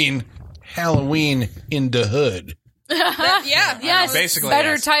 you mean Halloween in the Hood. Yeah. Yes. Basically,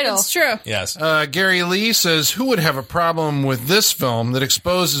 Better yes. title. It's true. Yes. Gary Lee says, who would have a problem with this film that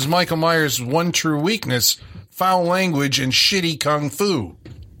exposes Michael Myers' one true weakness, foul language and shitty kung fu?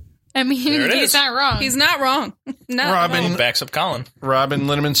 I mean, There it he's is. not wrong. He's not wrong. Not Robin- It backs up Colin. Robin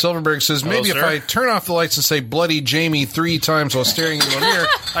Linneman Silverberg says, maybe if sir. I turn off the lights and say Bloody Jamie 3 times while staring into a mirror,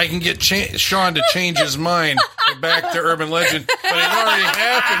 I can get Sean to change his mind back to urban legend. But it already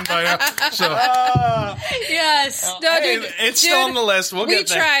happened by now. So, yes. No, Hey, dude, it's dude, still on the list. We'll We get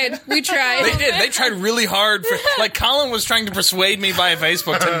there. tried. We They tried. did. They tried really hard. Colin was trying to persuade me via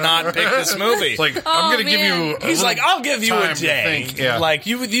Facebook to not pick this movie. it's like, I'm going to give man. you a He's little like, I'll give you a time to day. think. Yeah. Like,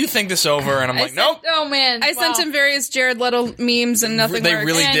 you think this over? And I'm like, said- nope. Oh, man. I sent him various Jared Leto memes and nothing They worked.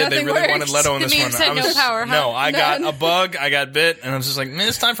 really Yeah, did. They nothing really worked. wanted Leto in The this memes one. had no power, huh? No, I got None. a bug. I got bit. And I was just like, man,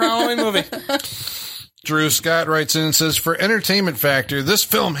 it's time for a Halloween movie. Drew Scott writes in and says, for entertainment factor, this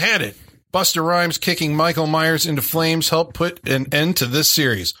film had it. Busta Rhymes kicking Michael Myers into flames helped put an end to this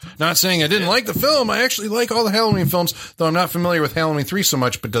series. Not saying I didn't like the film. I actually like all the Halloween films, though I'm not familiar with Halloween 3 so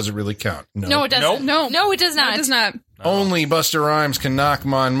much, but does it really count? No, it doesn't. Nope. No, it does not. It does not. Only Busta Rhymes can knock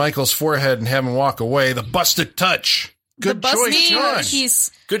him on Michael's forehead and have him walk away. The busted touch. Good busted choice, touch. Sean.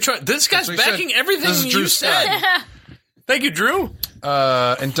 He's Good choice. This guy's That's what he backing said. everything This is Drew you said. Scott. Thank you, Drew.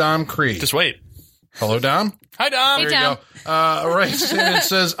 And Dom Creed. Just wait. Hello, Dom. Hi, Dom. Hey, There you Dom. go. Writes in and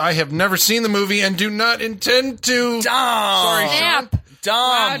says, I have never seen the movie and do not intend to. Dom. Snap. Dom,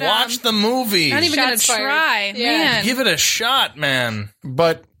 Wow, Dom. watch the movie. Not even going to Shots fired. try. Yeah. Man. Give it a shot, man.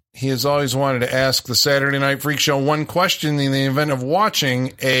 But he has always wanted to ask the Saturday Night Freak Show one question in the event of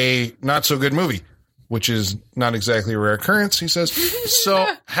watching a not so good movie. which is not exactly a rare occurrence. He says, so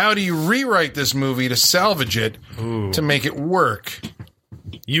how do you rewrite this movie to salvage it to make it work?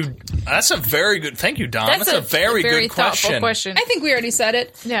 That's a very good. Thank you, Don. That's a very good thoughtful question. I think we already said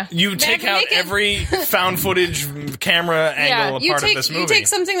it. Yeah. You take out every found footage camera angle part of this movie. You take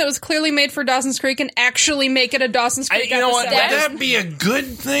something that was clearly made for Dawson's Creek and actually make it a Dawson's Creek you know what? episode. Would that be a good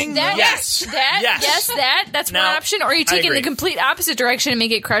thing? Yes. That's Now, one option. Or you take it in the complete opposite direction and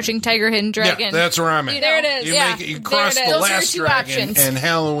make it Crouching Tiger, Hidden Dragon. Yeah, that's where I'm at. There it is. You Yeah. make it, you cross There it the is. Those are last your two dragon options. and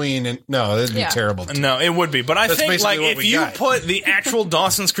Halloween, and no, that'd be terrible. No, it would be. But I That's think basically like what if we you got. put the actual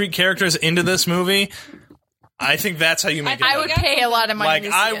Dawson's Creek characters into this movie, I think that's how you make it. I would pay a lot of money Like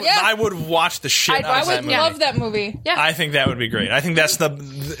to see it. I would watch the shit out I of that would movie. love that movie. Yeah. I think that would be great. I think that's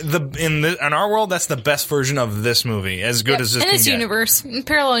in our world, that's the best version of this movie. As good as this In can this get. universe, in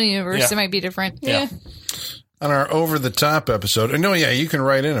parallel universe, Yeah. it might be different. Yeah. On our over-the-top episode, and you can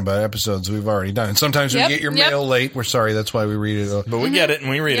write in about episodes we've already done. And sometimes we Yep. get your mail late. We're sorry, that's why we read it. But we get it and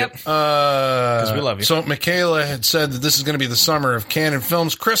we read Yep. it. Because we love you. So Michaela had said that this is going to be the summer of canon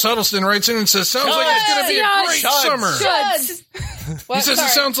films. Chris Huddleston writes in and says, sounds like it's going to be a great Chuds. summer. Chuds. What? He says Sorry.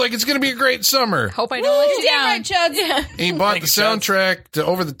 it sounds like it's going to be a great summer. Hope I don't let you Damn down. right, Chuds. He bought Thank the you, Chuds. soundtrack to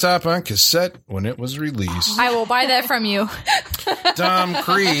Over the Top on cassette when it was released. I will buy that from you. Dom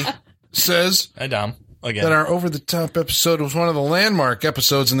Cree says Hi, Dom. Again. that our Over the Top episode was one of the landmark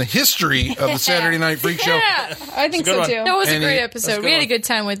episodes in the history of the Saturday Night Freak Show. I think good so one. too. That was a And great it- episode. We had a good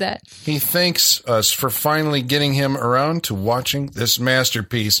time with that. He thanks us for finally getting him around to watching this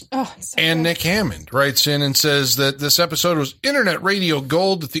masterpiece. Oh, so And Nick Hammond writes in and says that this episode was internet radio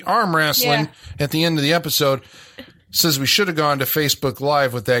gold with the arm wrestling at the end of the episode. Says we should have gone to Facebook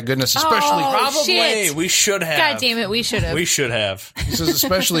Live with that goodness, especially Probably. shit. We should have. God damn it, we should have. We should have. he says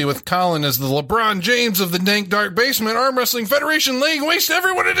especially with Colin as the LeBron James of the Dank Dark Basement Arm Wrestling Federation laying waste to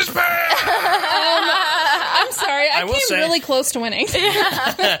everyone in his path. I'm sorry. I will came say- really close to winning.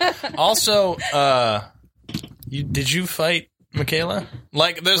 Also, did you fight Michaela?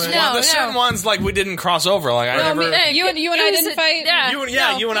 Like, there's certain ones like we didn't cross over. Like I never. You and I didn't fight. You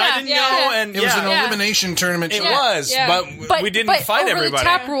and I didn't know, and It was an elimination tournament. it show. was, Yeah. but we didn't fight over everybody. The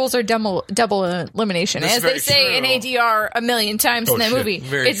top rules are double elimination, That's as they very say in true. ADR a million times in that shit. movie.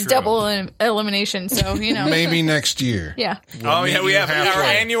 Very It's true. double elimination, so Maybe next year. Yeah. Oh yeah, we have our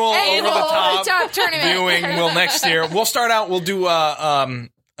annual over the top tournament viewing. Next year we'll start out. We'll do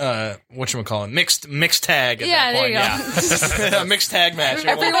whatchamacallit, mixed tag at that there point. you go. A mixed tag match.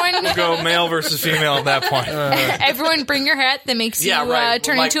 Everyone- We'll go male versus female at that point. Everyone bring your hat that makes you turn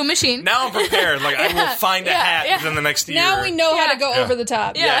Like, into a machine. Now I'm prepared. Like I will find a hat yeah. within the next year. Now we know how to go Yeah. over the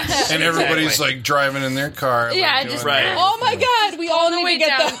top. Yes, And everybody's exactly. like driving in their car. like, Yeah, doing just- Right. Oh my God, we all need Way to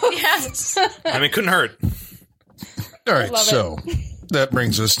get down. those. Yeah. I mean, it couldn't hurt. All right, Love it. so that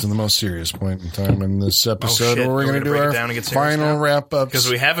brings us to the most serious point in time in this episode, shit. where we're Are we going to gonna do break our it down and get serious final now? wrap up. Because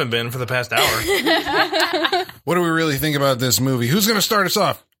we haven't been for the past hour. What do we really think about this movie? Who's going to start us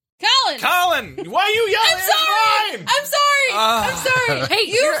off? Colin, Colin, why are you yelling? I'm sorry. It's I'm sorry. I'm sorry.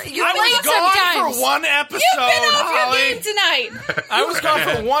 Hey, you're I late was gone sometimes. for one episode, You've been off Holly. your game tonight. I was gone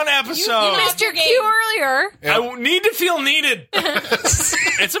for one episode. You missed your cue earlier. I need to feel needed.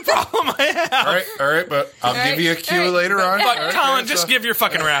 It's a problem I have. All right, but I'll give you a cue later on. But All right, Colin, so- just give your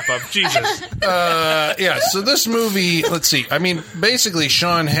fucking wrap up. Jesus. yeah, so this movie, let's see. I mean, basically,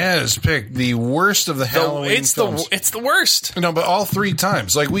 Sean has picked the worst of the Halloween It's films. the worst. No, but all three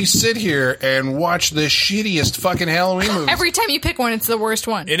times. Like, we sit here and watch the shittiest fucking Halloween movie. Every time you pick one, it's the worst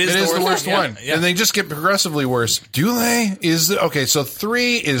one. It It is the worst Yeah, one. yeah. And they just get progressively worse. Do they? Okay, so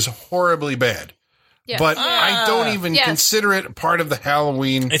 3 is horribly bad. Yeah. But I don't even Yes. consider it part of the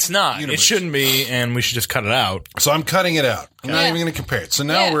Halloween. It's not. universe. It shouldn't be, and we should just cut it out. So I'm cutting it out. I'm not Yeah. even going to compare it. So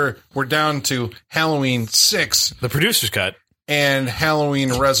now Yeah. we're down to Halloween 6 The producer's cut. and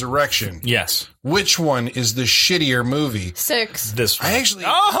Halloween Resurrection. Yes. Which one is the shittier movie? 6. This one. I actually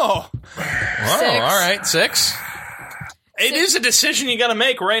Oh. Well, 6. all right. 6. It is a decision you got to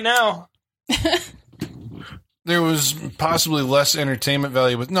make right now. there was possibly less entertainment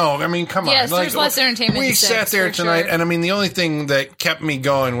value with no, I mean, come on. Yes, there's less entertainment We in sat 6, there for tonight, sure. and I mean, the only thing that kept me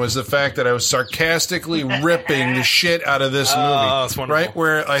going was the fact that I was sarcastically ripping the shit out of this movie. that's wonderful. Right?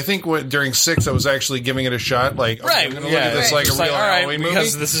 Where I think during 6, I was actually giving it a shot. Like, okay, Right. I'm going to look at this like a Just real all right, Halloween movie.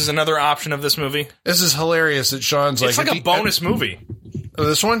 because this is another option of this movie. This is hilarious that Sean's It's like at a bonus movie.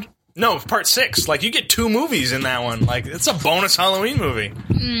 This one? No, part 6. Like, you get 2 movies in that one. Like, it's a bonus Halloween movie.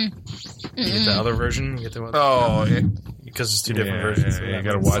 You get the other version. You get the other Oh, because it's 2 different yeah, versions. yeah, you It's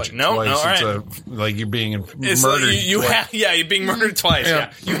got to watch like, it no, twice. no, all right. It's like you're being It's murdered. like you twice. have, you're being murdered twice.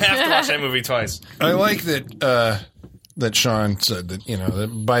 Yeah. Yeah. You have to watch that movie twice. I like that that Sean said that,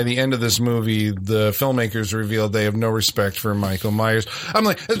 that by the end of this movie, the filmmakers revealed they have no respect for Michael Myers. I'm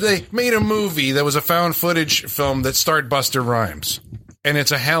like, they made a movie that was a found footage film that starred Busta Rhymes. And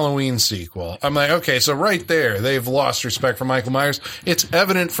it's a Halloween sequel. I'm like, okay, so right there, they've lost respect for Michael Myers. It's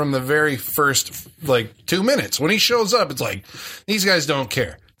evident from the very first, 2 minutes. When he shows up, it's like, these guys don't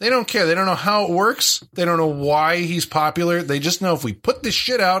care. They don't care. They don't know how it works. They don't know why he's popular. They just know if we put this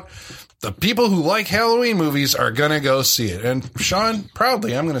shit out, the people who like Halloween movies are going to go see it. And Sean,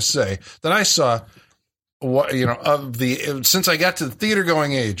 proudly, I'm going to say that I saw, since I got to the theater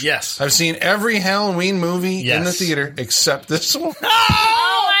going age. Yes. I've seen every Halloween movie in the theater except this one.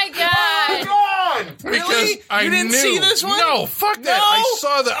 Oh my god! Really? You didn't see this one? No, fuck that. I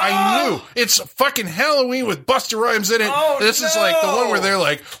saw that. I knew. It's fucking Halloween with Busta Rhymes in it. This is like the one where they're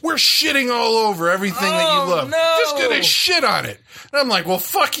like, we're shitting all over everything that you love. Just gonna shit on it. And I'm like, well,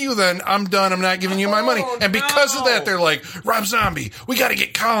 fuck you then. I'm done. I'm not giving you my money. And because of that, they're like, Rob Zombie, we got to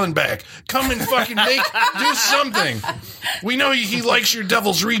get Colin back. Come and fucking do something. We know he likes your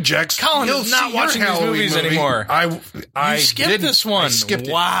Devil's Rejects. Colin is not watching these movies anymore. I skipped this one. I skipped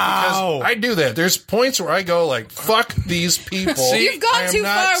it. Wow. Because I do that. There's points where I go like, fuck these people. You've gone too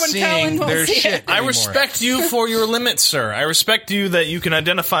far when Colin won't see it. I respect you for your limits, sir. I respect you that you can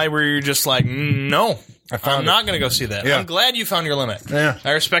identify where you're just like, no. I'm not going to go see that. Yeah. I'm glad you found your limit. Yeah.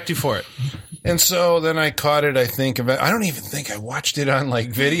 I respect you for it. And so then I caught it, I think, I don't even think I watched it on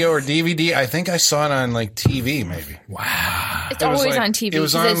video or DVD. I think I saw it on TV maybe. Wow. It's always on TV. It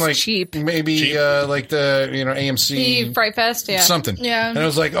was on cheap. Maybe the AMC. The Fright Fest, yeah. Something. Yeah. And it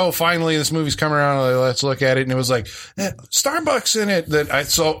was like, oh, finally this movie's coming around. Let's look at it. And it was like, Starbucks in it.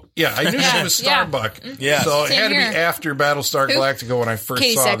 I knew she was Starbuck. Yeah. So it had to be here. after Battlestar Galactica when I first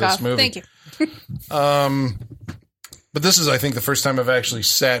saw this movie. Thank you. But this is, I think, the first time I've actually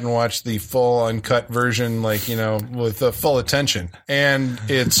sat and watched the full uncut version, with full attention. And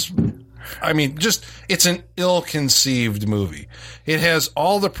it's an ill-conceived movie. It has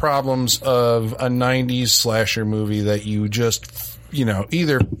all the problems of a 90s slasher movie that you just,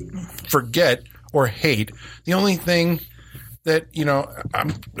 either forget or hate. The only thing that,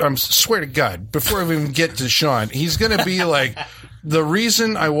 I'm swear to God, before we even get to Sean, he's going to be like, the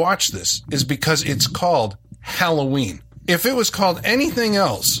reason I watch this is because it's called Halloween. If it was called anything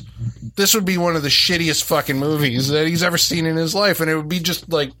else, this would be one of the shittiest fucking movies that he's ever seen in his life, and it would be just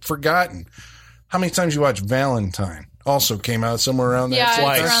forgotten. How many times you watch Valentine? Also came out somewhere around that. Yeah, same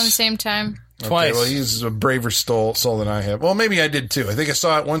it's time? around the same time. Twice. Okay, well, he's a braver soul than I have. Well, maybe I did too. I think I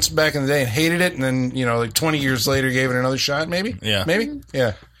saw it once back in the day and hated it, and then 20 years later gave it another shot. Maybe. Yeah. Maybe.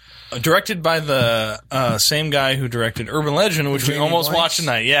 Yeah. Directed by the same guy who directed Urban Legend, which we almost watched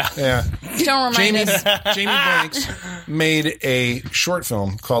tonight. Yeah. Yeah. Don't remind us. Jamie Blanks made a short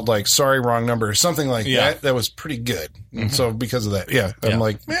film called Sorry Wrong Number or something like that. That was pretty good. And so because of that, I'm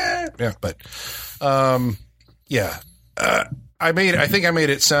like, but I think I made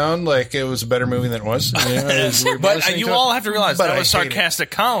it sound like it was a better movie than it was. But you all have to realize that was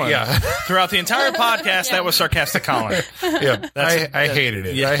sarcastic Colin. Yeah. Throughout the entire podcast, that was sarcastic Colin. Yeah, I hated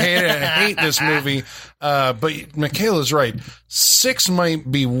it. Yeah. I hate this movie. But Michaela's right. 6 might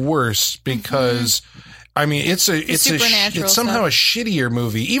be worse because it's somehow a shittier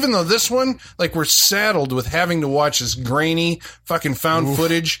movie. Even though this one, we're saddled with having to watch this grainy fucking found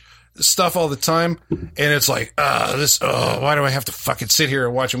footage stuff all the time, and it's like, why do I have to fucking sit here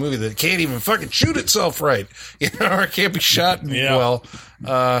and watch a movie that can't even fucking shoot itself right, or can't be shot well?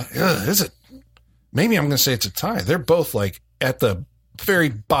 Is it? Maybe I'm going to say it's a tie. They're both at the very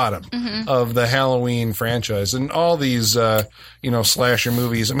bottom of the Halloween franchise, and all these slasher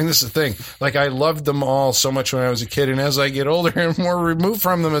movies. I mean, this is the thing. I loved them all so much when I was a kid, and as I get older and more removed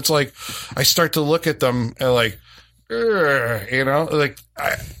from them, it's like I start to look at them and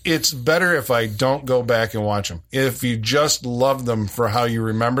it's better if I don't go back and watch them. If you just love them for how you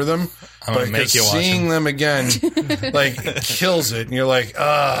remember them, because seeing them again, kills it. And you're like,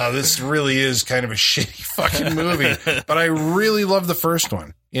 this really is kind of a shitty fucking movie. But I really love the first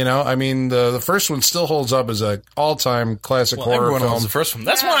one. The first one still holds up as a all-time classic horror everyone film. loves the first one.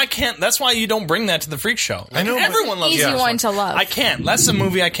 That's why I can't. That's why you don't bring that to the freak show. I know everyone loves easy the first one to love. I can't. That's a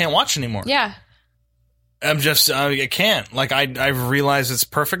movie I can't watch anymore. Yeah. I'm just, I can't. I've realized its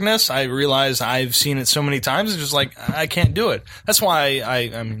perfectness. I realize I've seen it so many times. It's just I can't do it. That's why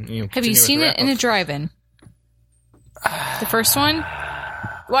I'm. Have you seen it in a drive-in? The first one?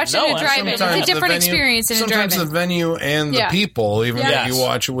 Watch it in a drive-in. It's a different experience in a drive-in. Sometimes the venue and the people, even if you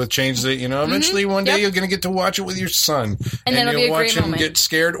watch it with changes that, eventually one day you're going to get to watch it with your son. And that'll be a great moment. Get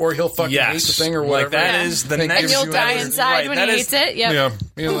scared, or he'll fucking hate the thing or whatever. That is the next. And you'll die inside when he hates it. Yep.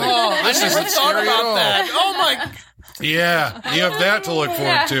 Yeah. I never thought about that. Oh my. Yeah, you have that to look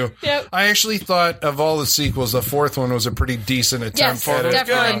forward to. Yep. I actually thought of all the sequels, the fourth one was a pretty decent attempt Yes, at it.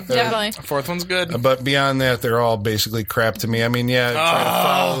 definitely. Fourth one's good. But beyond that, they're all basically crap to me. I mean, yeah, try to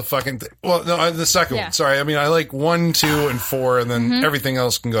follow the fucking well, no, the second Yeah. one. Sorry. I mean, I like 1, 2, and 4, and then everything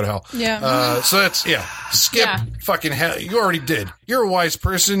else can go to hell. Yeah. So that's, skip Yeah. fucking hell. You already did. You're a wise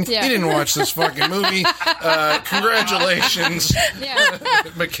person. Yeah. You didn't watch this fucking movie. Congratulations, Yeah.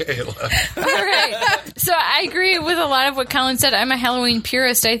 Michaela. All right. So I agree with a lot of what Colin said. I'm a Halloween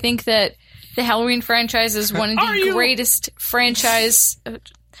purist. I think that the Halloween franchise is one of the greatest franchise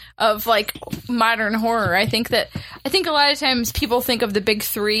of like modern horror. I think a lot of times people think of the big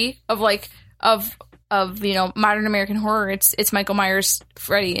three of modern American horror. It's Michael Myers,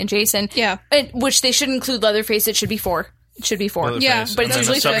 Freddy, and Jason. Yeah. Which they should include Leatherface. It should be 4. It should be 4. Yeah, Face. But And it's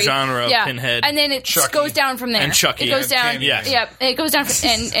then usually a 3. subgenre of Yeah. Pinhead. And then it Chucky. goes down from there. And Chucky. It goes down. And Yes. Yep. It goes down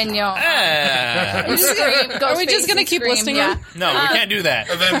and Are we just gonna keep listing yeah. them? No, we can't do that.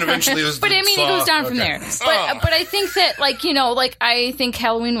 And then eventually there's But I mean, it goes down from there. Okay. But I think that, I think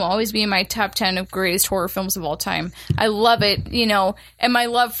Halloween will always be in my top 10 of greatest horror films of all time. I love it, and my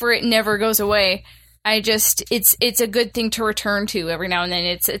love for it never goes away. It's a good thing to return to every now and then.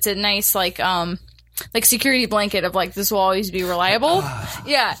 It's a nice, security blanket of, this will always be reliable.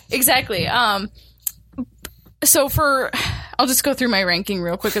 Yeah, exactly. So I'll just go through my ranking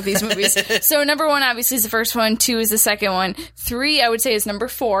real quick of these movies. So number 1 obviously is the first one. 2 is the second one. 3 I would say is number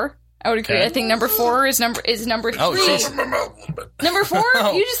 4. I would agree. Okay. I think number 4 is number 3. Oh, jeez. Number 4?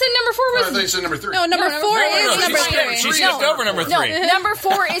 You just said number 4 I was. thought you said number 3. No, number 4 is she number skipped- 3. She skipped over number 3. No, number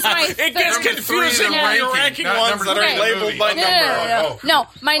 4 is my. It gets Number 3 is confusing the when you're ranking, ranking not ones number that three. are labeled by No, number. no.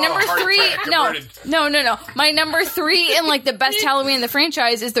 My number heart 3. attack No. averted. My number 3 and the best Halloween in the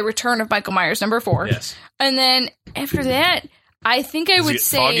franchise is the return of Michael Myers. Number 4. Yes. And then after that, I think I would it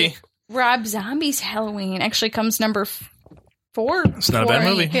say Foggy? Rob Zombie's Halloween actually comes number 4. It's not a bad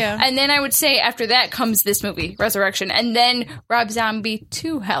movie. Yeah. And then I would say after that comes this movie, Resurrection, and then Rob Zombie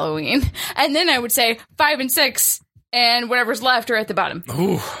 2 Halloween, and then I would say 5 and 6, and whatever's left are at the bottom.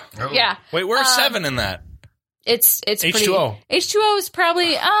 Ooh. Yeah. Wait, where's 7 in that? It's H2O. Pretty, H2O is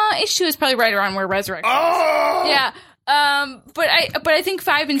probably right around where Resurrection. Oh! Yeah. But I think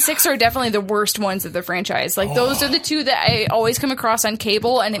 5 and 6 are definitely the worst ones of the franchise. Those are the 2 that I always come across on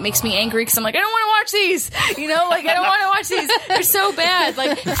cable, and it makes me angry because I'm like, I don't want to watch these. I don't want to watch these. They're so bad.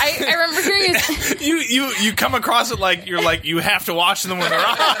 I remember hearing it. You come across it you have to watch them when they're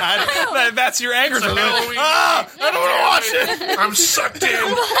on. That's your anger. I don't want to watch it. I'm sucked in. Why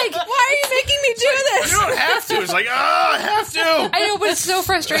are you making me do this? You don't have to. It's I have to. I know, but it's so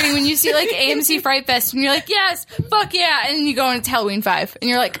frustrating when you see AMC Fright Fest and you're like, yes, fuck yeah, and you go and it's Halloween 5 and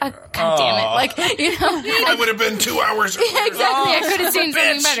you're like, oh, god damn it, I would have been 2 hours. Yeah, exactly. I could have seen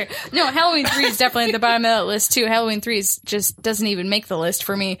something bitch. better. No, Halloween 3 is definitely at the bottom of that list too. Halloween 3 just doesn't even make the list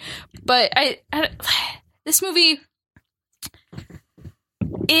for me. But this movie,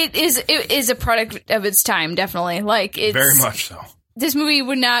 it is a product of its time, definitely. It's Very much so. This movie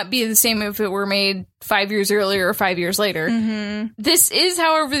would not be the same if it were made 5 years earlier or 5 years later. Mm-hmm. This is,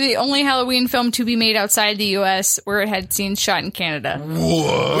 however, the only Halloween film to be made outside the U.S. where it had scenes shot in Canada.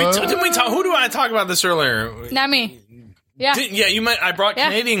 What? Didn't we talk? Who do I talk about this earlier? Not me. Yeah. You might. I brought Yeah.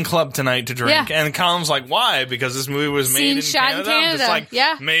 Canadian Club tonight to drink, Yeah. and Colin's like, "Why? Because this movie was made Scenes shot in Canada." I'm just Canada.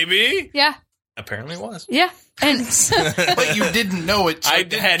 Yeah. maybe. Yeah. Apparently, it was. Yeah. And But you didn't know it. So I it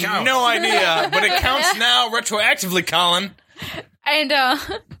didn't had count. no idea, but it counts now retroactively, Colin. And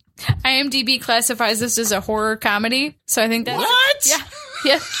IMDb classifies this as a horror comedy, so I think that's What? Yeah,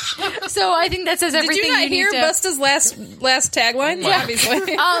 yeah. So I think that says Did everything you not need hear to. Busta's last tagline? Yeah. Obviously.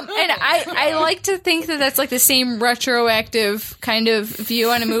 And I like to think that that's the same retroactive kind of view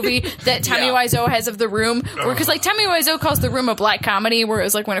on a movie that Tommy Yeah. Wiseau has of The Room, because Tommy Wiseau calls The Room a black comedy, where it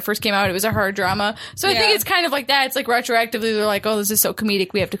was when it first came out, it was a hard drama. So I Yeah. think it's kind of like that. It's retroactively they're like, oh, this is so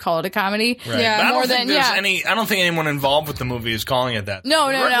comedic, we have to call it a comedy. Yeah, But I more don't think than- there's yeah. any. I don't think anyone involved with the movie is calling it that. No.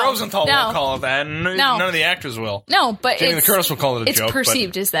 Rosenthal No. won't call it that, and none of the actors will. No, but Jamie Lee Curtis will call it a it's joke, but-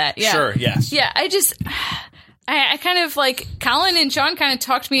 perceived as that. Yeah. Sure, yes. Yeah, I kind of Colin and Sean kind of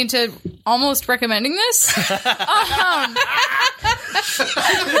talked me into almost recommending this.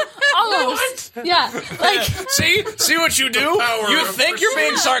 Almost. Yeah. See what you do? You think you're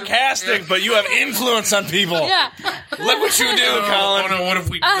being sarcastic, but you have influence on people. Yeah. Look what you do, Colin. Oh no! What have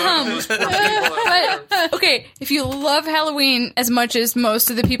we done to those poor people? But okay, if you love Halloween as much as most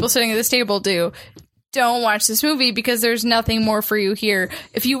of the people sitting at this table do, don't watch this movie because there's nothing more for you here.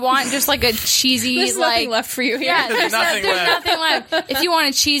 If you want just like a cheesy, There's like nothing left for you here. yeah, there's nothing nothing left. If you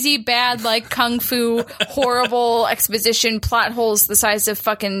want a cheesy, bad, like kung fu, horrible exposition, plot holes the size of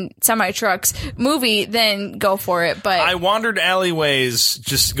fucking semi trucks movie, then go for it. But I wandered alleyways,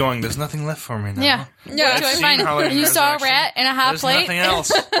 just going. There's nothing left for me now. yeah, Yeah. what do I seen find? Halloween You saw a Resurrection. rat and a hot There's plate. nothing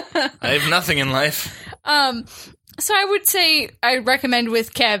else. I have nothing in life. So I would say I recommend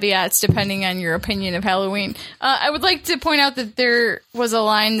with caveats, depending on your opinion of Halloween. I would like to point out that there was a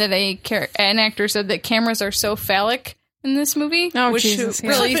line that an actor said that cameras are so phallic in this movie, Oh, which Jesus, yeah. It's like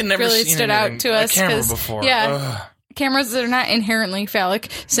really, they've never really seen stood anything- out to a us. camera 'cause, before. Yeah, Ugh. cameras that are not inherently phallic,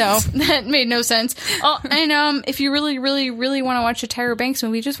 so that made no sense. Oh, and if you really, really, really want to watch a Tyra Banks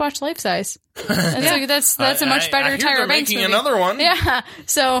movie, just watch Life Size. That's a much better I hear Tyra they're Banks making movie. another one. Yeah,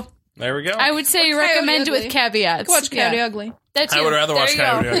 so There we go. I would say Coyote recommend Ugly. with caveats. Watch Coyote Yeah. Ugly. That I too. would rather There watch you go.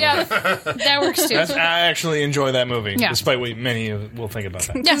 Coyote Ugly. Yeah, that works too. I actually enjoy that movie, Yeah. despite what many will think about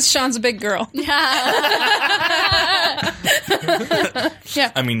that. Because Sean's a big girl. Yeah.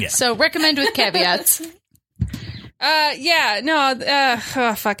 I mean, yeah. So recommend with caveats.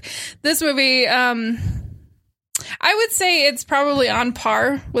 Fuck. This movie, I would say it's probably on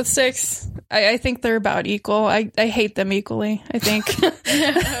par with 6. I think they're about equal. I hate them equally, I think.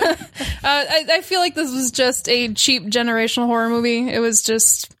 I feel like this was just a cheap generational horror movie. It was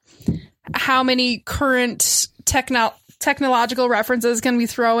just how many current technological references can we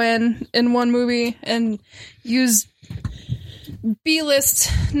throw in one movie and use B-list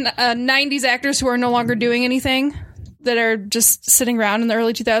 90s actors who are no longer doing anything, that are just sitting around in the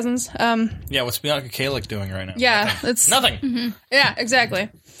early 2000s. Yeah, what's Bianca Kalick doing right now? Yeah, Nothing. it's Nothing. Yeah, exactly.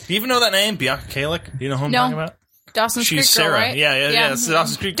 Do you even know that name, Bianca Kalick? Do you know who I'm No. talking about? Dawson's She's Creek Sarah. girl, right? Yeah. It's the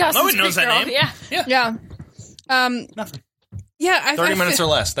Dawson's Creek. Dawson's Nobody knows Creek that girl, name. Yeah. Yeah. Nothing. Yeah, 30 minutes or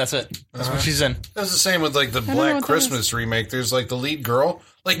less. That's it. That's what she's in. That's the same with like the know what Black that Christmas remake. There's like the lead girl.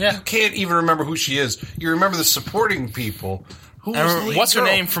 Like Yeah. you can't even remember who she is. You remember the supporting people. Who I was the remember- lead what's her girl?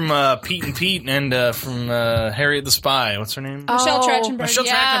 name from Pete and Pete and from Harriet the Spy? What's her name? Michelle Oh, Trachtenberg. Michelle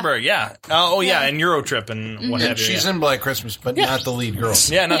yeah. Trachtenberg. Yeah. Oh, yeah. And Eurotrip and what And have you. she's yeah. in Black Christmas, but not the lead girl.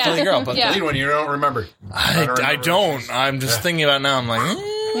 Yeah, not the Yeah. lead girl, but Yeah. The lead one you don't remember. I don't. I'm just thinking about it now. I'm like,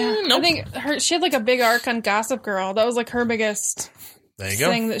 I think she had like a big arc on Gossip Girl. That was like her biggest there you go.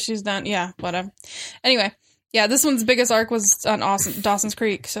 thing that she's done. Yeah, whatever. Anyway, yeah, this one's biggest arc was on Dawson's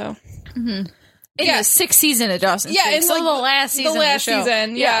Creek. So In Yeah. the 6th season of Dawson's yeah, Creek. and So like the last season. the last of the show.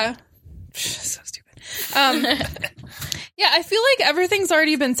 season. Yeah. So stupid. Yeah, I feel like everything's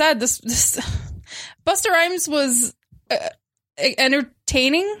already been said. This Busta Rhymes was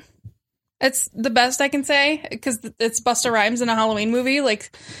entertaining. It's the best I can say because it's Busta Rhymes in a Halloween movie.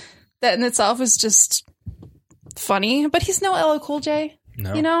 Like that in itself is just funny. But he's no LL Cool J.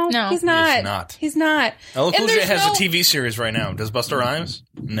 No. You know, No. he's not. He's not. He's not. LL And Cool J there's has no- a TV series right now. Does Busta Rhymes?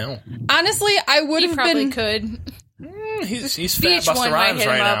 No. Honestly, I would He have probably been. could. He's fat VH1 Busta might Rhymes hit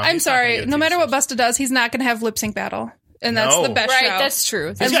him right up. now. I'm He's not gonna sorry. get a No TV matter what series. Busta does, he's not going to have lip sync battle, and that's No. the best Right, show. that's true.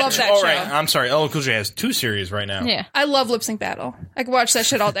 I That's love that Oh, show. right. I'm sorry. LL Cool J has 2 series right now. Yeah. I love lip sync battle. I could watch that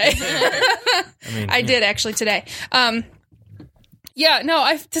shit all day. I did actually today. Yeah, no,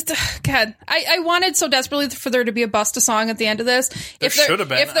 God, I wanted so desperately for there to be a Busta song at the end of this. If should have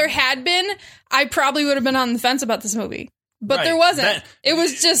been. If there had been, I probably would have been on the fence about this movie. But Right. there wasn't. That- It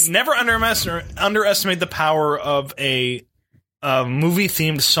was just Never underestimate the power of a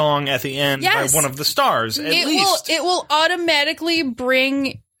movie-themed song at the end Yes. by one of the stars. At least it will automatically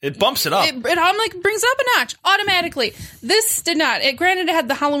bring it bumps it up. it brings it up a notch automatically. This did not. Granted, it had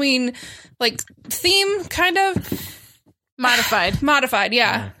the Halloween like theme kind of modified,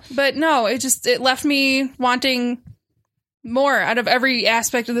 yeah. But no, it left me wanting more out of every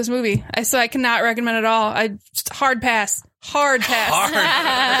aspect of this movie. So I cannot recommend it all. Hard pass. hard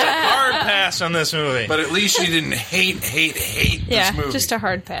pass on this movie. But at least you didn't hate Yeah, this movie. just a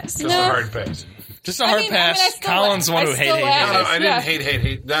hard pass. Just a hard pass. Just a hard pass. I still Colin's the one who I still hated laugh. No, I didn't Yeah.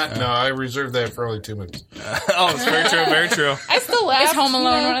 hate. No, I reserved that for only 2 minutes. Oh, it's very true. Very true. I still laugh. Is Home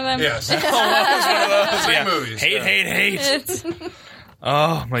Alone one of them? Yes. Yeah. movies, Hate. It's,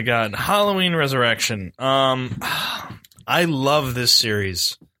 Oh my god, Halloween Resurrection. I love this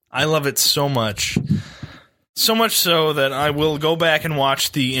series. I love it so much. So much so that I will go back and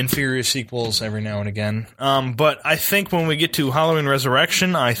watch the inferior sequels every now and again. But I think when we get to Halloween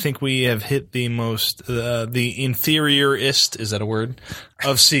Resurrection, I think we have hit the most, the inferiorist, is that a word,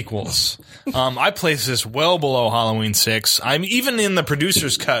 of sequels. I place this well below Halloween 6. I'm even in the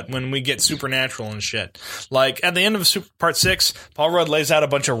producer's cut when we get supernatural and shit. Like, at the end of Part 6, Paul Rudd lays out a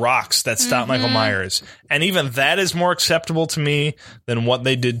bunch of rocks that stop Michael Myers. And even that is more acceptable to me than what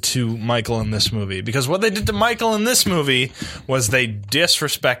they did to Michael in this movie. Because what they did to Michael in this movie was they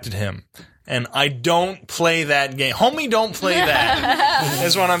disrespected him. And I don't play that game. Homie, don't play that,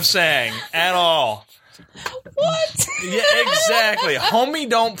 is what I'm saying, at all. What? Yeah, exactly. Homie,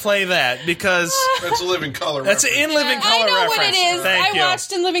 don't play that because That's a Living Color that's an reference. In Living Color I know reference. what it is. Thank you. I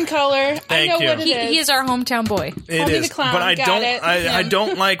watched In Living Color. I Thank know you. what it is. He is our hometown boy. It Homie is, the Clown, but I got don't. it. I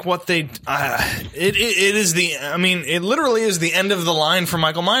don't like what they. It is the. I mean, it literally is the end of the line for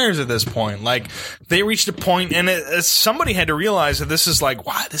Michael Myers at this point. Like they reached a point, and somebody had to realize that this is like,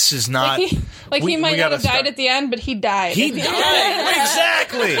 wow, this is not. he might not have died at the end, but he died. He died.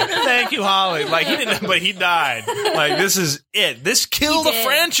 Exactly. Thank you, Holly. Like he didn't, but he died. Like this is it. This killed a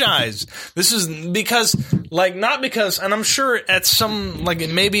franchise. This is because, like, not because, and I'm sure at some, like,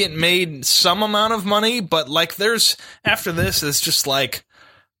 maybe it made some amount of money, but like, there's after this, it's just like,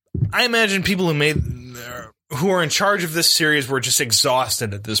 I imagine people who are in charge of this series were just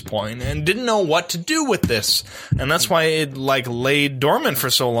exhausted at this point and didn't know what to do with this. And that's why it like laid dormant for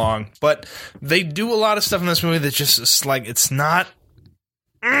so long. But they do a lot of stuff in this movie that just is like, it's not,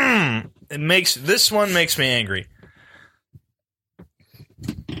 this one makes me angry.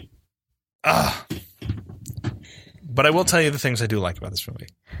 But I will tell you the things I do like about this movie.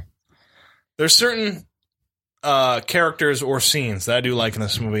 There's certain characters or scenes that I do like in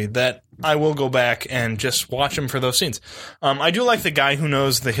this movie that I will go back and just watch them for those scenes. I do like the guy who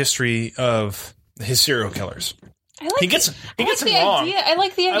knows the history of his serial killers. He gets them wrong. I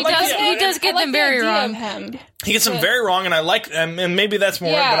like the idea. He does get them very wrong. He gets them very wrong, and I like, and maybe that's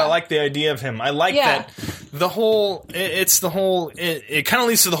more, but I like the idea of him. I like that the whole, it kind of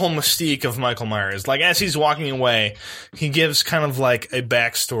leads to the whole mystique of Michael Myers. Like, as he's walking away, he gives kind of like a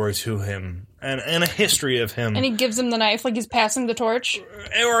backstory to him and a history of him. And he gives him the knife like he's passing the torch.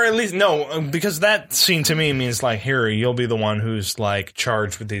 Or at least, no, because that scene to me means like, here, you'll be the one who's like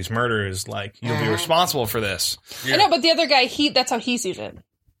charged with these murders. Like, you'll be responsible for this. I know, but the other guy, that's how he sees it.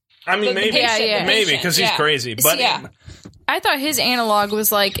 I mean, maybe, because he's crazy. But I thought his analog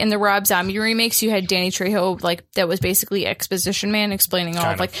was like in the Rob Zombie remakes, you had Danny Trejo, like that was basically exposition man explaining all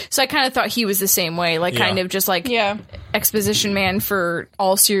of like. So I kind of thought he was the same way, like kind of just like exposition man for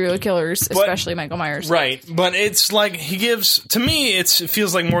all serial killers, especially Michael Myers. Right, but it's like he gives, to me, it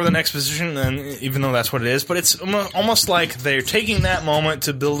feels like more than exposition, and even though that's what it is, but it's almost like they're taking that moment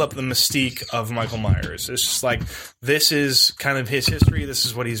to build up the mystique of Michael Myers. It's just like, this is kind of his history, this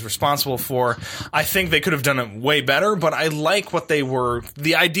is what he's responsible for. I think they could have done it way better, but I like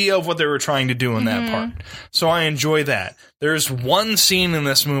the idea of what they were trying to do in that part. So I enjoy that. There's one scene in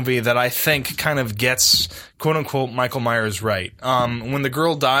this movie that I think kind of gets, quote unquote, Michael Myers right. When the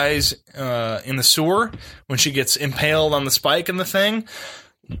girl dies in the sewer, when she gets impaled on the spike in the thing,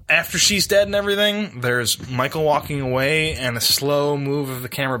 after she's dead and everything, there's Michael walking away and a slow move of the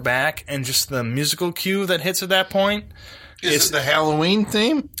camera back and just the musical cue that hits at that point. Is it the Halloween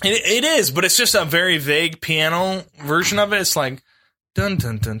theme? It is, but it's just a very vague piano version of it. It's like dun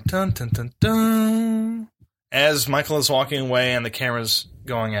dun dun dun dun dun dun as Michael is walking away and the camera's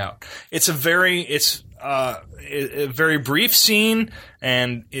going out. It's a very brief scene,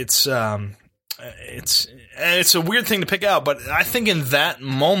 and it's a weird thing to pick out. But I think in that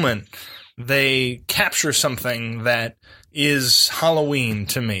moment they capture something that is Halloween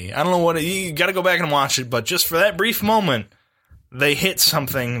to me. I don't know what you got to go back and watch it, but just for that brief moment, they hit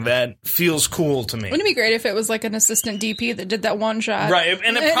something that feels cool to me. Wouldn't it be great if it was like an assistant DP that did that one shot? Right,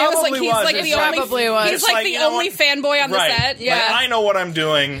 and it probably was. He's like the only fanboy on the set. Yeah, like, I know what I'm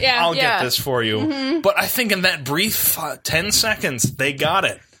doing. Yeah. I'll get this for you. But I think in that brief 10 seconds, they got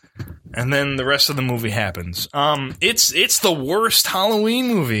it. And then the rest of the movie happens. It's the worst Halloween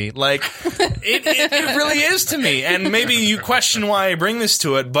movie. Like, it really is to me. And maybe you question why I bring this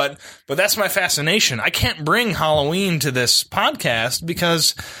to it, but that's my fascination. I can't bring Halloween to this podcast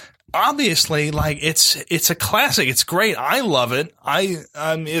because obviously, like, it's a classic. It's great. I love it.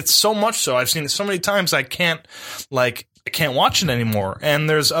 It's so much so. I've seen it so many times I can't watch it anymore. And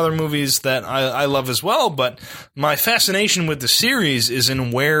there's other movies that I love as well, but my fascination with the series is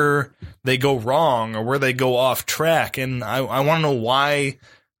in where they go wrong or where they go off track. And I want to know why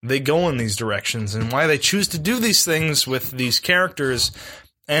they go in these directions and why they choose to do these things with these characters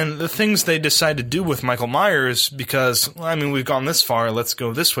and the things they decide to do with Michael Myers, because, well, I mean, we've gone this far, let's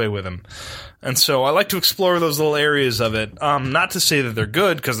go this way with him. And so I like to explore those little areas of it. Not to say that they're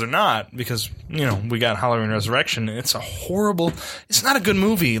good, because they're not, because, you know, we got Halloween Resurrection. It's not a good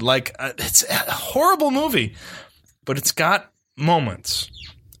movie. Like, it's a horrible movie, but it's got moments.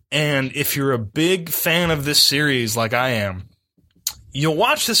 And if you're a big fan of this series like I am, you'll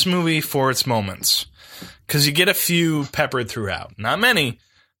watch this movie for its moments, because you get a few peppered throughout. Not many,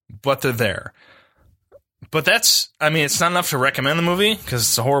 but they're there. But it's not enough to recommend the movie, because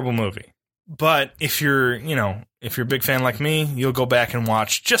it's a horrible movie. But if you're a big fan like me, you'll go back and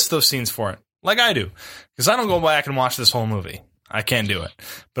watch just those scenes for it, like I do. Because I don't go back and watch this whole movie. I can't do it.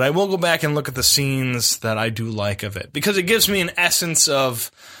 But I will go back and look at the scenes that I do like of it, because it gives me an essence of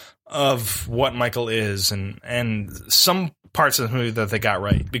what Michael is, and some parts of the movie that they got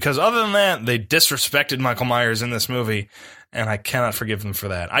right. Because other than that, they disrespected Michael Myers in this movie, and I cannot forgive them for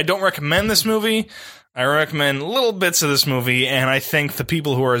that. I don't recommend this movie. I recommend little bits of this movie, and I think the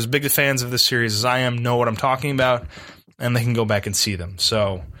people who are as big fans of this series as I am know what I'm talking about, and they can go back and see them.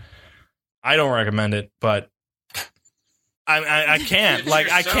 So I don't recommend it, but I can't. Like,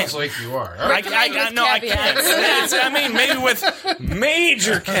 I can't. Sounds like you are. I can't. Maybe with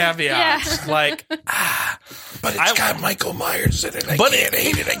major caveats. Yeah. Like, But it's got Michael Myers in it. I can't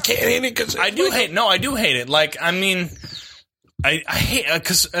hate it because I do hate it. Like, I mean, I hate,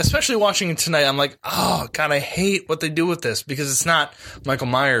 because especially watching it tonight, I'm like, oh God, I hate what they do with this, because it's not Michael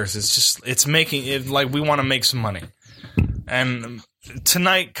Myers. It's just, it's making it like we want to make some money. And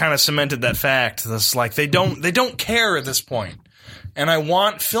tonight kind of cemented that fact. That's like, they don't care at this point. And I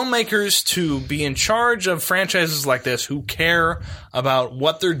want filmmakers to be in charge of franchises like this who care about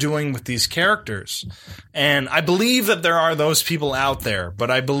what they're doing with these characters. And I believe that there are those people out there, but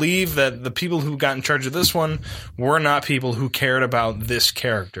I believe that the people who got in charge of this one were not people who cared about this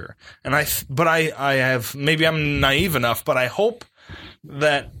character. And I have, maybe I'm naive enough, but I hope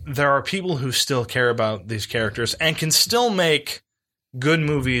that there are people who still care about these characters and can still make good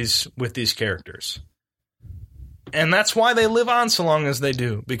movies with these characters. And that's why they live on so long as they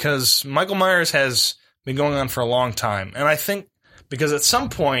do, because Michael Myers has been going on for a long time. And I think because at some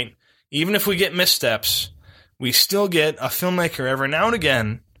point, even if we get missteps, we still get a filmmaker every now and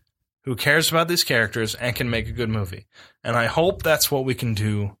again who cares about these characters and can make a good movie. And I hope that's what we can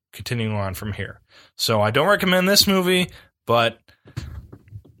do continuing on from here. So I don't recommend this movie, but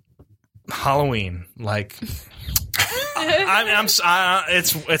Halloween, like...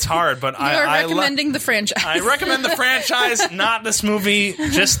 it's hard, but I recommending the franchise. I recommend the franchise, not this movie.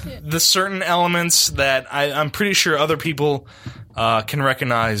 Just the certain elements that I'm pretty sure other people can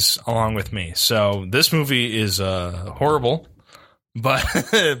recognize along with me. So this movie is horrible, but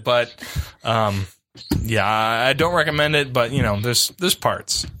yeah, I don't recommend it. But you know, there's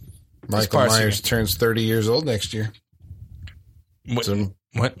parts. Michael Myers turns 30 years old next year. What?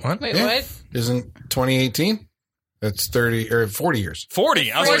 Wait, what? Isn't 2018? That's 30 or 40 years.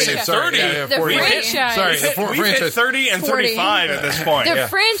 40. I was going to say 30. Yeah, The 40. franchise. Sorry, We've hit 30 and 35 at this point. The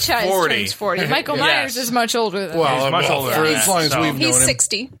franchise 40. turns 40. Michael Myers is much older than Well, He's much older for than as that, long as so- we've known He's him.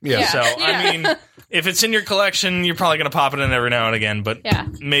 60. Yeah. So, I mean, if it's in your collection, you're probably going to pop it in every now and again, but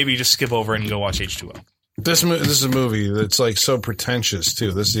maybe just skip over it and go watch H2O. This is a movie that's like so pretentious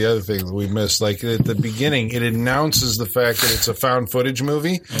too. This is the other thing that we missed. Like at the beginning, it announces the fact that it's a found footage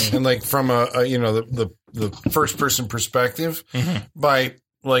movie, and like from the first person perspective, by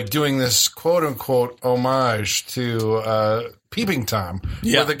like doing this quote unquote homage to Peeping Tom,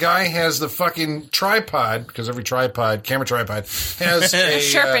 where the guy has the fucking tripod, because every camera tripod has a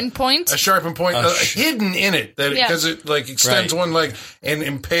sharpened point. A sharpened point hidden in it, that because it like extends one leg and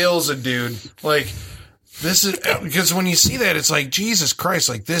impales a dude. Like, this is, because when you see that, it's like, Jesus Christ,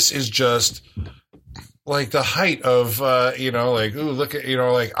 like this is just like the height of like, ooh, look at,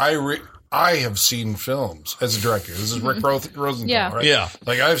 like I have seen films as a director. This is Rick Rosenthal, right? Yeah.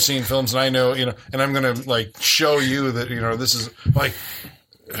 Like, I've seen films, and I know, and I'm going to, like, show you that, this is, like,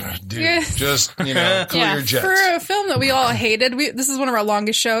 dude, just, cool your jets. For a film that we all hated, this is one of our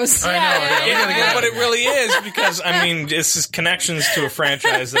longest shows. I know. But it really is, because, I mean, this is connections to a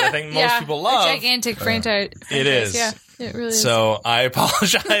franchise that I think most people love. A gigantic franchise. It is. Yeah. It really is. So I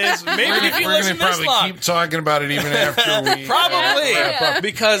apologize. Maybe if you We're listen going to this probably long. keep talking about it even after we Probably.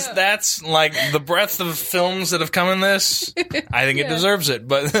 Because that's like the breadth of films that have come in this. I think it deserves it.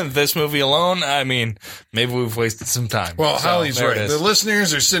 But this movie alone, I mean, maybe we've wasted some time. Well, So, Holly's there right. it is. The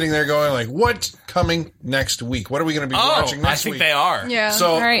listeners are sitting there going like, what's coming next week? What are we going to be watching next week? I think they are. Yeah.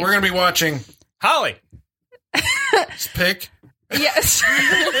 So All right. we're going to be watching Holly. Pick. Yes.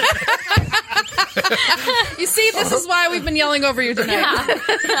 You see, this is why we've been yelling over you tonight.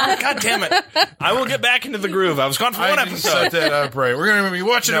 God damn it. I will get back into the groove. I was gone for one I just episode. set that up right. We're going to be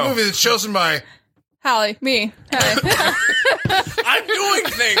watching a movie that's chosen by... Hallie, me. Hallie. I'm doing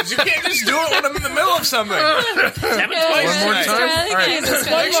things. You can't just do it when I'm in the middle of something. Happened twice One more tonight. time. All right. Jesus,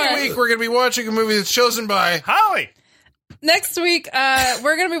 one Next more. week, we're going to be watching a movie that's chosen by... Holly. Next week,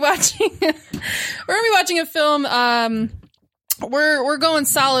 we're gonna be watching a film. We're going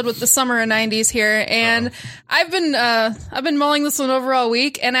solid with the summer of '90s here, and I've been mulling this one over all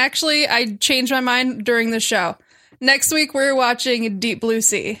week, and actually, I changed my mind during the show. Next week, we're watching Deep Blue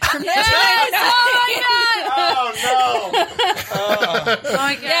Sea. Oh, no. Oh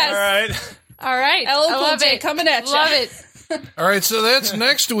my god! Yes. All right. All right, LL Cool I love J it. coming at you. Love it. All right, so that's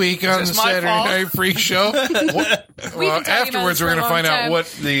next week on the this my Saturday fault? Night Freak Show. Well, about afterwards, this we're for going a to find long out time. what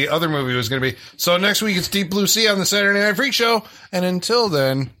the other movie was going to be. So next week, it's Deep Blue Sea on the Saturday Night Freak Show. And until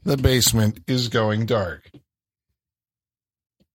then, the basement is going dark.